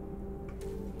ways.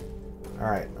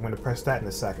 Alright, I'm going to press that in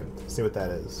a second. See what that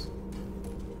is.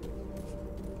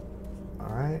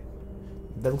 Alright.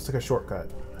 That looks like a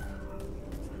shortcut.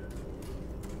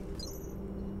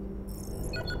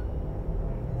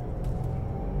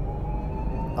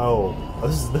 Oh,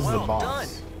 this is the boss. Done.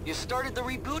 You started the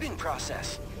rebooting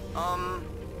process.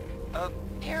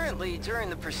 Apparently, during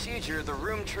the procedure, the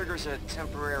room triggers a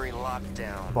temporary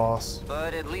lockdown. Boss.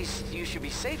 But at least you should be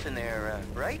safe in there,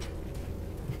 right?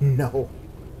 No.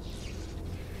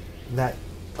 That...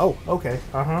 Oh, okay.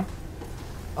 Uh-huh.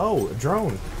 Oh, a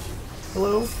drone.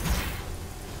 Hello?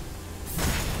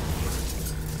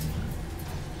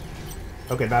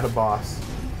 Okay, not a boss.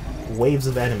 Waves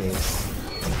of enemies.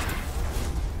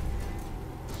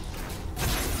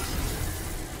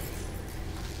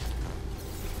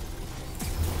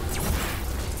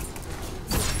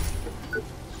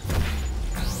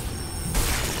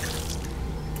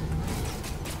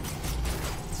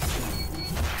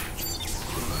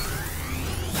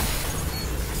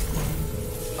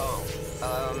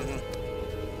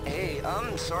 Hey,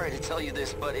 I'm sorry to tell you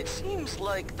this, but it seems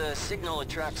like the signal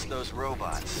attracts those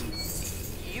robots.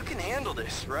 You can handle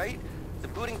this, right? The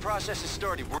booting process has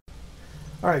started.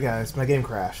 Alright guys, my game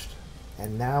crashed.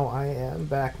 And now I am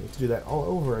back to do that all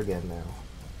over again now.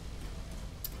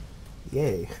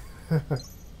 Yay.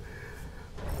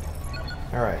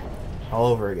 Alright, all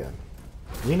over again.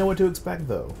 We know what to expect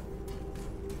though.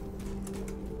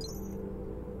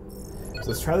 So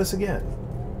let's try this again.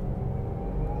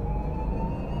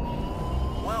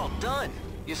 Well done.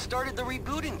 You started the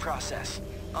rebooting process.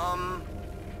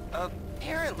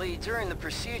 Apparently during the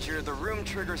procedure, the room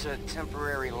triggers a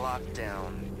temporary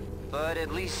lockdown. But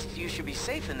at least you should be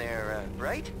safe in there,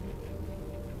 right?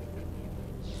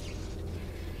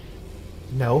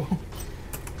 No.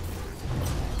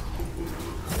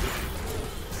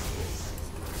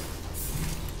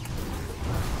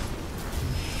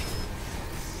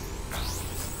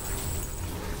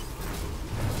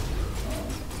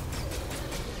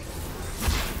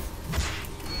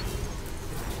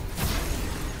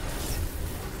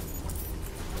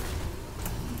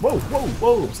 Whoa, whoa,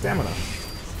 whoa, stamina.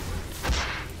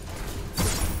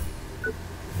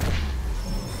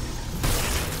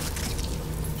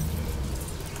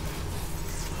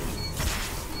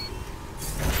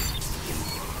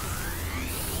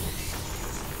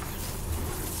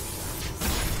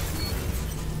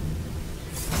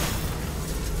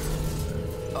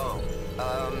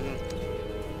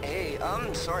 Hey,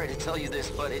 I'm sorry to tell you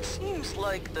this, but it seems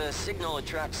like the signal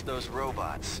attracts those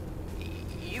robots.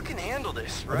 You can handle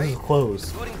this, right? This is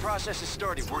closed. The booting process has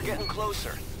started. We're getting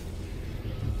closer.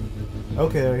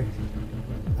 Okay.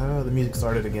 Oh, the music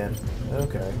started again.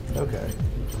 Okay, okay.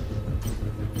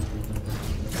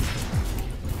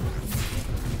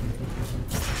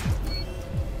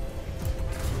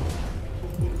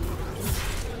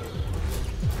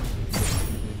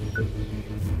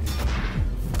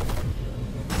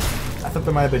 I thought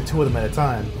there might have been two of them at a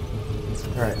time.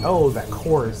 Alright, oh, that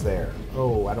core is there.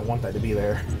 Oh, I don't want that to be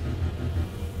there.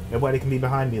 Nobody can be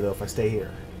behind me, though, if I stay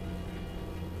here.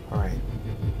 Alright.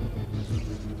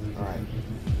 Alright.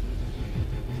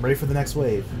 I'm ready for the next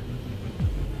wave.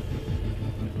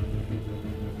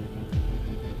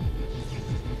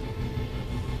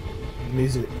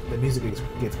 The music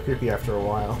gets creepy after a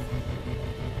while.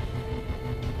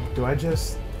 Do I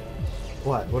just...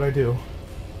 What? What'd I do?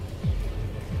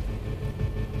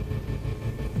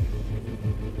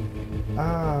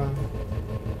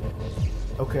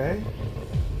 Okay.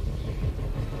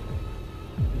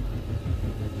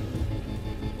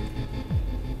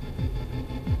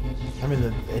 I mean,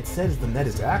 it says the net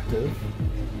is active.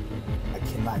 I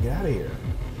cannot get out of here.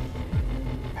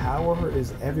 Power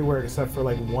is everywhere except for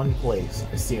like one place.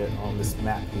 I see it on this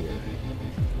map here.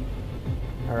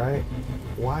 Alright.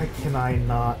 Why can I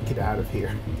not get out of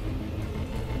here?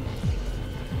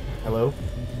 Hello?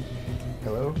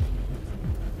 Hello?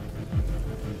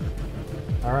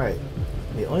 Alright.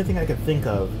 The only thing I can think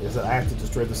of is that I have to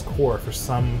destroy this core for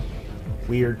some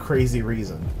weird, crazy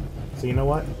reason. So you know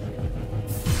what?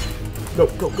 Go,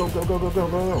 go, go, go, go, go, go,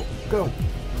 go, go,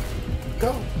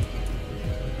 go!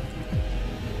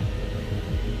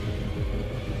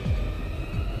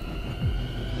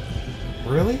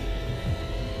 Really?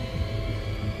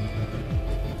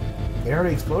 They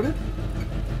already exploded?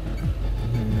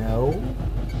 No.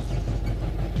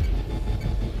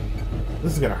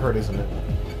 This is gonna hurt, isn't it?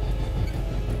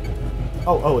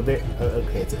 Oh, they.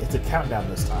 Okay, it's a countdown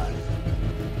this time.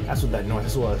 That's what that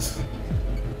noise was.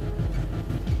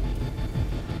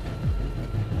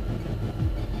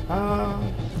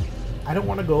 I don't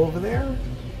want to go over there.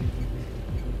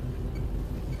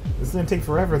 This is gonna take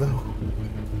forever, though.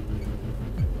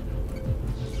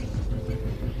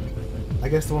 I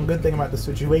guess the one good thing about the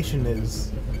situation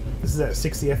is this is at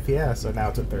 60 FPS, so now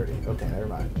it's at 30. Okay, never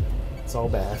mind. It's all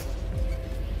bad.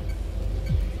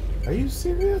 Are you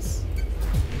serious?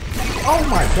 Oh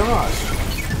my gosh!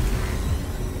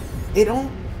 It don't...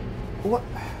 What?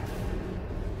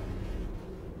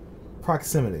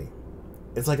 Proximity.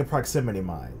 It's like a proximity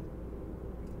mine.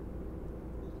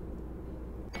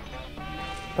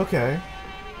 Okay.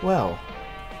 Well.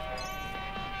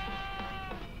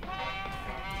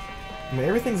 I mean,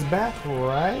 everything's back,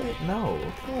 right? No.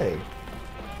 Okay.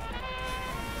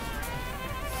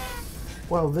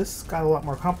 Well, this got a lot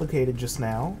more complicated just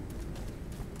now.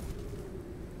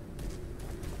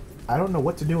 I don't know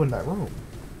what to do in that room.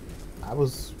 I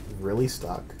was really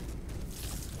stuck.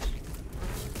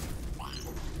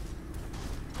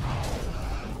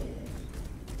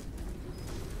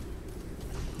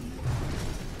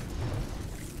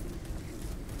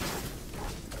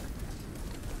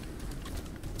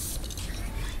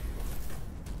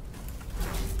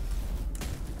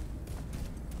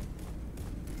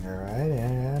 Alright,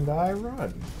 and I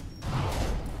run.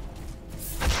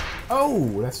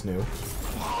 Oh, that's new.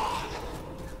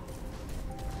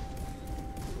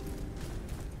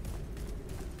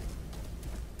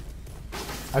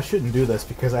 I shouldn't do this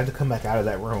because I had to come back out of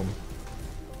that room.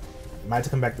 I might have to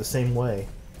come back the same way.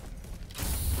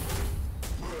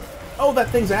 Oh, that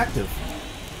thing's active.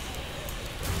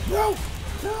 No!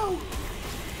 No!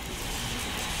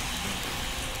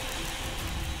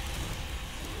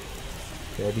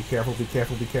 Okay, be careful, be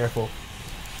careful, be careful.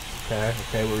 Okay,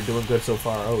 okay, we're doing good so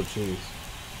far. Oh, jeez.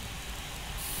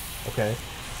 Okay.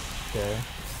 Okay.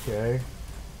 Okay.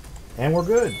 And we're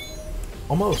good.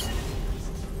 Almost.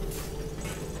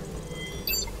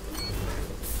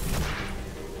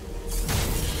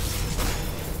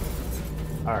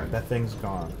 Alright, that thing's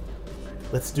gone.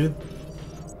 Let's do...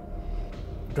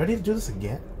 Do I need to do this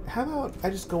again? How about I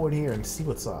just go in here and see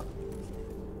what's up?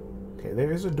 Okay,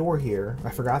 there's a door here. I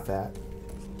forgot that.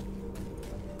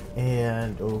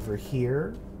 And over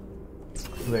here,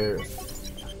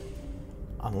 there's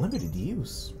unlimited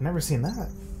use. Never seen that.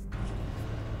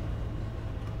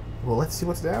 Well, let's see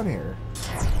what's down here.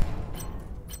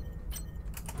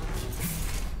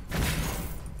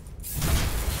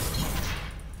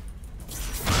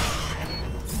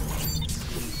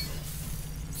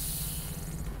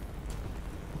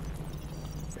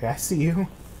 Okay, I see you.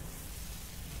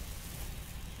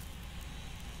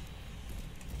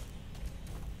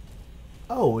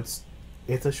 Oh, it's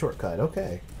a shortcut.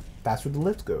 Okay. That's where the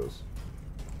lift goes.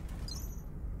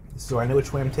 So I know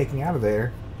which way I'm taking out of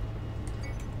there.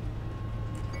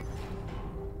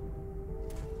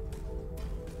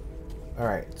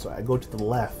 Alright, so I go to the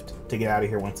left to get out of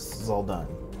here once this is all done.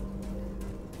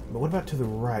 But what about to the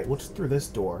right? What's through this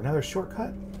door? Another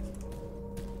shortcut?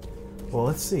 Well,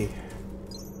 let's see.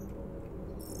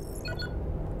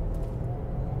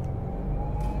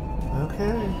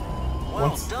 Okay.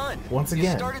 Well done. Once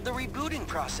again. You started the rebooting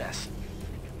process.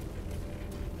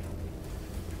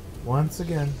 Once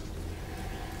again.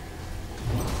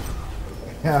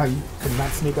 Yeah, you could not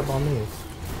sneak up on me.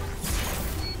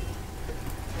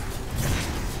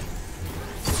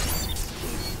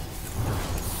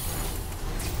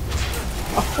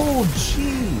 Oh,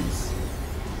 jeez.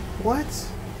 What?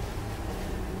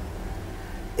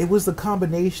 It was the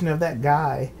combination of that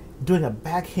guy doing a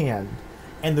backhand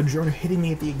and the drone hitting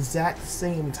me at the exact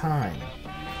same time,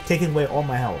 taking away all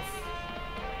my health.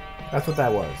 That's what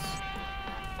that was.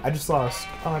 I just lost...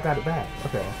 Oh, I got it back.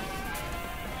 Okay.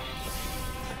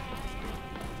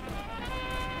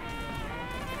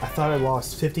 I thought I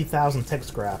lost 50,000 tech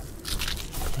scrap.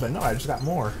 But no, I just got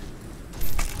more.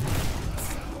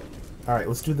 Alright,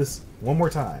 let's do this one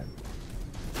more time.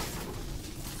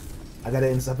 I gotta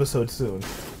end this episode soon.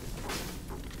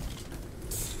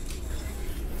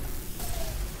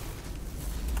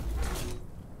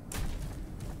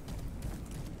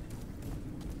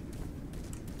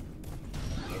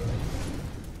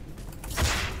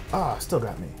 Ah, still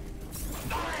got me.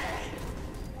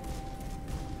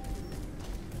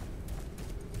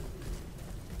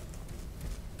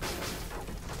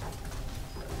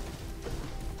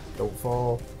 Don't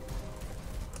fall.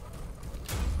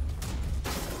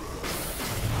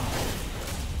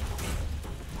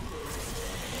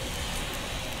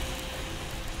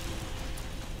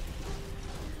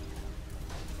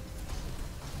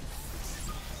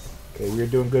 Okay, we're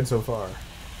doing good so far.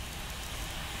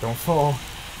 Don't fall.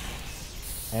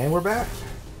 And we're back.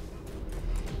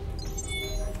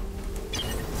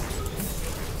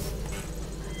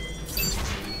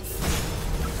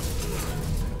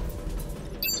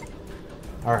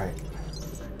 All right.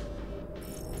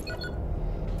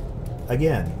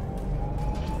 Again.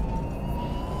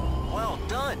 Well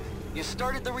done. You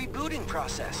started the rebooting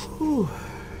process. Whew.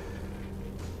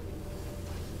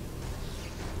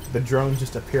 The drones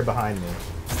just appear behind me.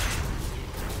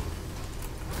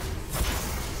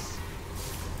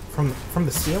 From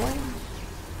the ceiling?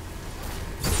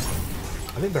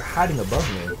 I think they're hiding above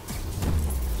me.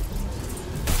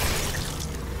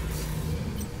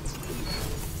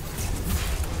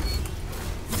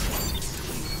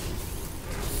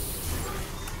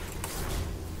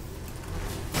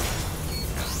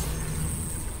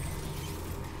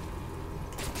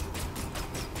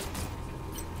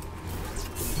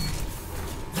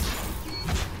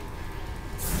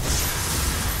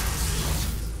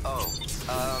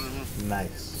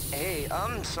 Nice. Hey,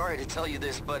 I'm sorry to tell you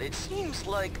this, but it seems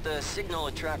like the signal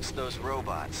attracts those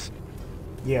robots.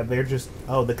 Yeah, they're just...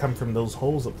 Oh, they come from those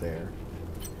holes up there.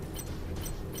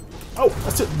 Oh,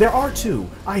 there are two!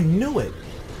 I knew it!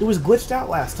 It was glitched out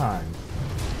last time.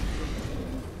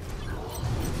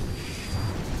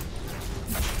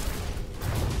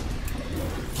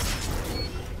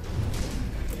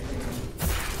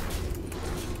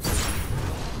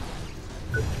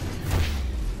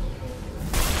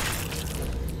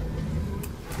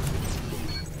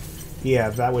 Yeah,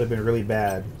 that would have been really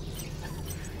bad.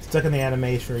 Stuck in the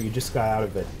animation or you just got out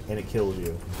of it and it kills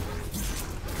you.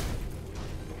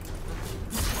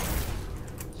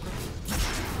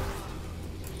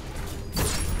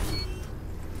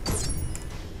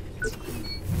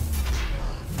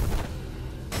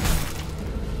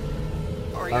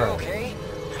 Are you okay?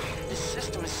 This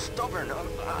system is stubborn.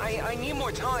 I need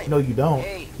more time. No, you don't.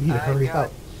 Hey, you need to hurry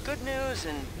up. Good news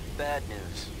and bad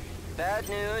news. Bad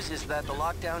news is that the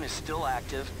lockdown is still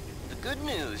active. The good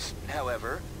news,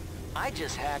 however, I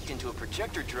just hacked into a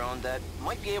projector drone that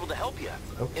might be able to help you.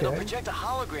 Okay. It'll project a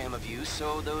hologram of you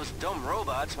so those dumb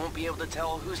robots won't be able to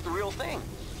tell who's the real thing.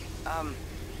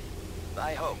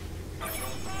 I hope.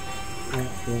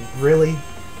 Really?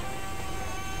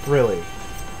 Really?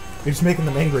 You're just making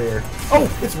them angrier.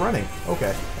 Oh, it's running.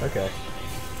 Okay, okay.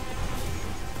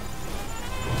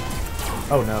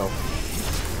 Oh no.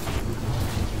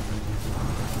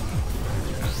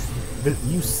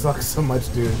 You suck so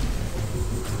much, dude.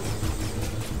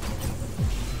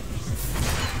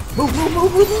 Move, move,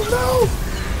 move, move, move, no!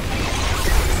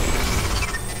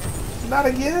 Not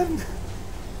again!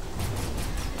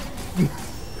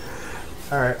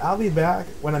 Alright, I'll be back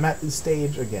when I'm at the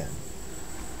stage again.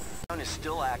 Is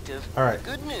still active. Alright.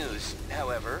 Good news,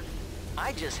 however,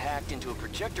 I just hacked into a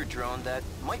projector drone that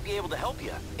might be able to help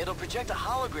you. It'll project a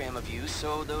hologram of you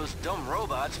so those dumb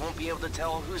robots won't be able to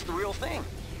tell who's the real thing.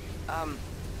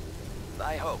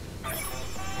 I hope.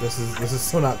 This is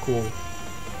so not cool.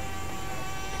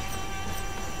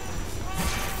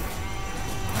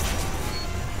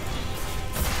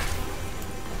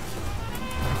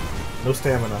 No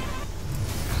stamina.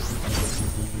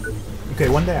 Okay,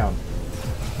 one down.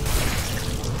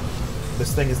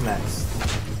 This thing is next.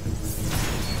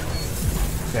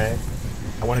 Okay.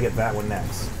 I want to get that one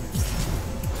next.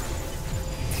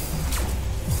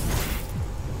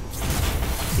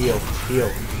 Heal.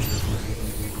 Heal.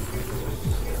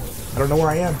 I don't know where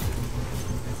I am.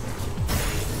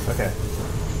 Okay.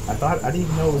 I didn't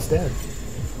even know it was dead.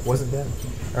 Wasn't dead.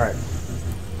 Alright.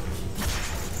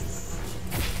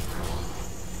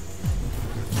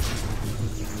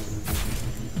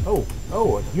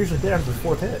 Oh, usually dead after the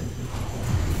fourth hit.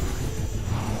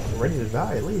 Ready to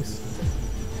die, at least.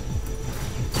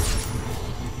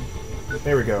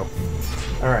 There we go.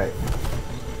 Alright.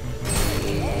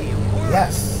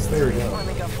 Yes! There we go.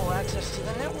 Finally got full access to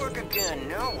the network again.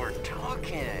 Now we're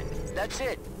talking. That's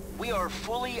it. We are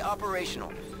fully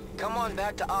operational. Come on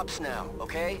back to ops now,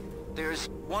 okay? There's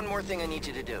one more thing I need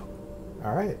you to do.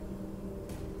 Alright.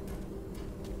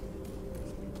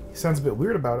 He sounds a bit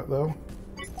weird about it, though.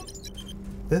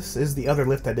 This is the other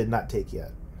lift I did not take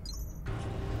yet.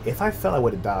 If I fell, I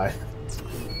would have died.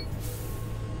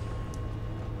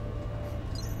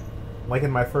 Like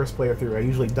in my first playthrough, I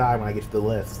usually die when I get to the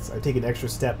lifts. I take an extra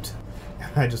step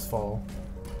and I just fall.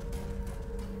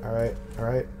 Alright,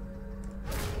 alright.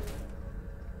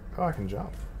 Oh, I can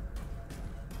jump.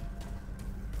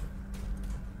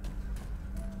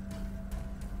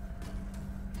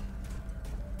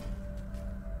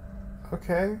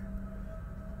 Okay.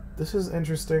 This is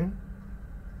interesting.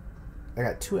 I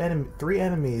got three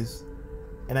enemies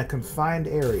in a confined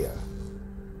area.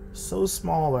 So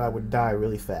small that I would die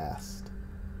really fast.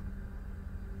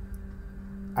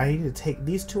 I need to take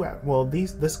these two out. Well,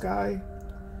 this guy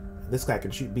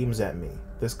can shoot beams at me.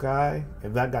 This guy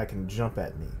and that guy can jump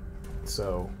at me.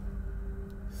 So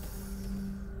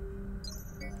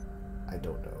I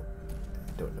don't know.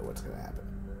 I don't know what's gonna happen.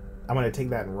 I'm gonna take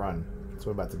that and run. That's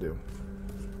what I'm about to do.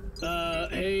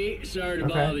 Hey, sorry to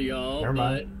bother y'all,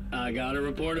 but I got a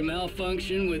report of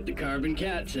malfunction with the carbon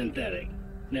cat synthetic.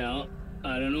 Now,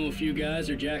 I don't know if you guys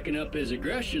are jacking up his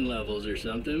aggression levels or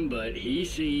something, but he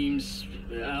seems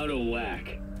out of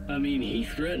whack. I mean, he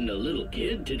threatened a little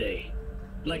kid today.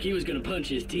 Like he was gonna punch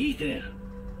his teeth in.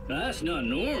 That's not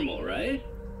normal, right?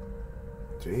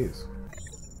 Jeez.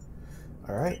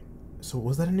 Alright. So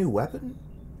was that a new weapon?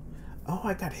 Oh,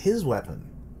 I got his weapon.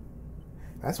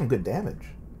 That's some good damage.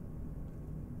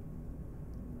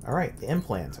 Alright, the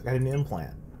implants. I got a new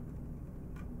implant.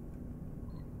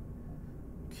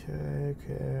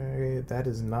 Okay, that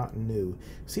is not new.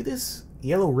 See this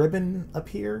yellow ribbon up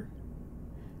here?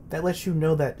 That lets you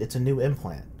know that it's a new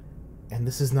implant. And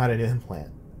this is not a new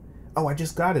implant. Oh, I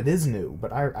just got it. It is new,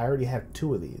 but I already have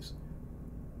 2 of these.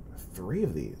 3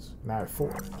 of these. Now I have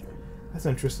 4. That's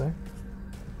interesting.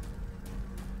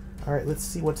 Alright, let's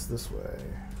see what's this way.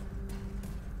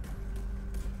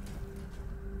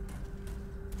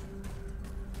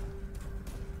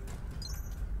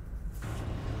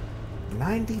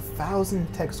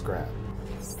 $90,000 tech scrap.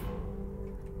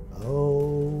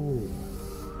 Oh.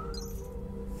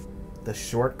 The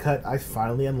shortcut, I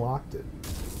finally unlocked it.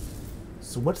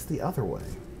 So what's the other way?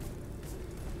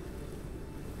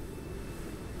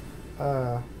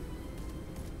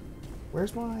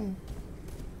 Where's my...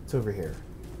 It's over here.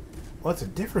 Oh, it's a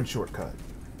different shortcut.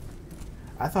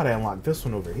 I thought I unlocked this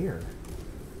one over here.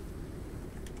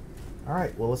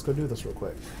 Alright, well, let's go do this real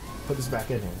quick. Put this back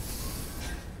in here.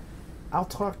 I'll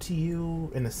talk to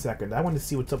you in a second. I want to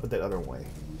see what's up with that other way.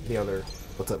 The other...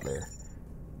 What's up there?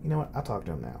 You know what? I'll talk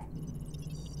to him now.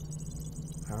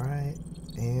 Alright.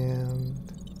 And...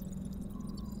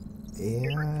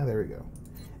 Yeah, there we go.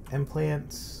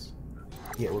 Implants.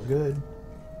 Yeah, we're good.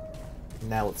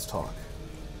 Now let's talk.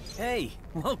 Hey,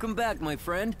 welcome back, my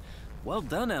friend. Well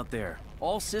done out there.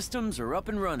 All systems are up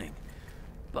and running.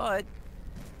 But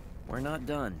we're not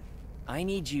done. I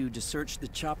need you to search the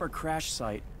chopper crash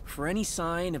site for any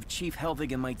sign of Chief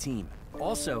Helvig and my team.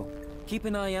 Also, keep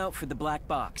an eye out for the black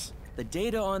box. The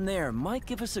data on there might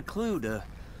give us a clue to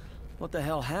what the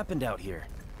hell happened out here.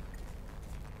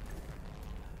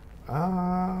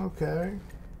 Okay.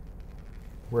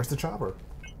 Where's the chopper?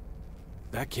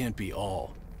 That can't be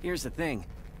all. Here's the thing.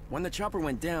 When the chopper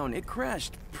went down, it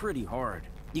crashed pretty hard.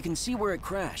 You can see where it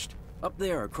crashed, up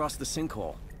there across the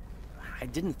sinkhole. I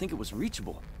didn't think it was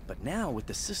reachable, but now with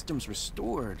the systems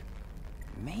restored,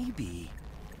 maybe...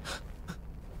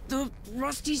 The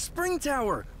rusty spring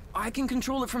tower! I can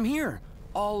control it from here.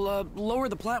 I'll lower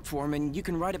the platform and you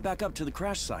can ride it back up to the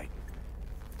crash site.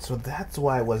 So that's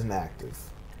why it wasn't active.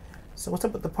 So what's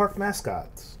up with the park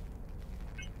mascots?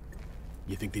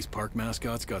 You think these park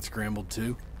mascots got scrambled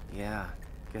too? Yeah,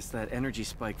 guess that energy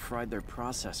spike fried their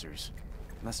processors.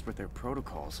 Messed with their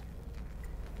protocols.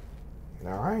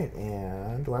 Alright,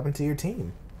 and what happened to your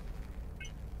team?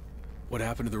 What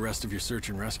happened to the rest of your search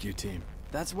and rescue team?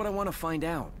 That's what I want to find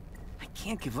out. I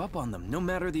can't give up on them, no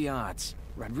matter the odds.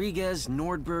 RAGZ,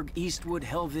 Nordberg, Eastwood,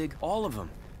 Helvig, all of them.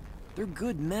 They're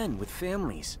good men with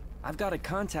families. I've got a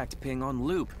contact ping on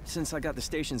loop since I got the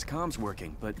station's comms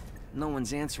working, but no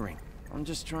one's answering. I'm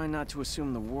just trying not to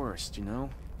assume the worst, you know?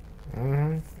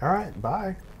 Alright,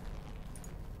 bye.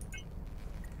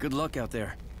 Good luck out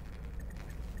there.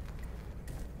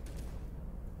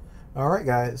 Alright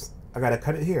guys, I gotta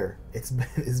cut it here. It's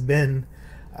been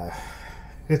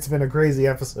a crazy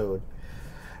episode.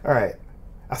 Alright,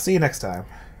 I'll see you next time.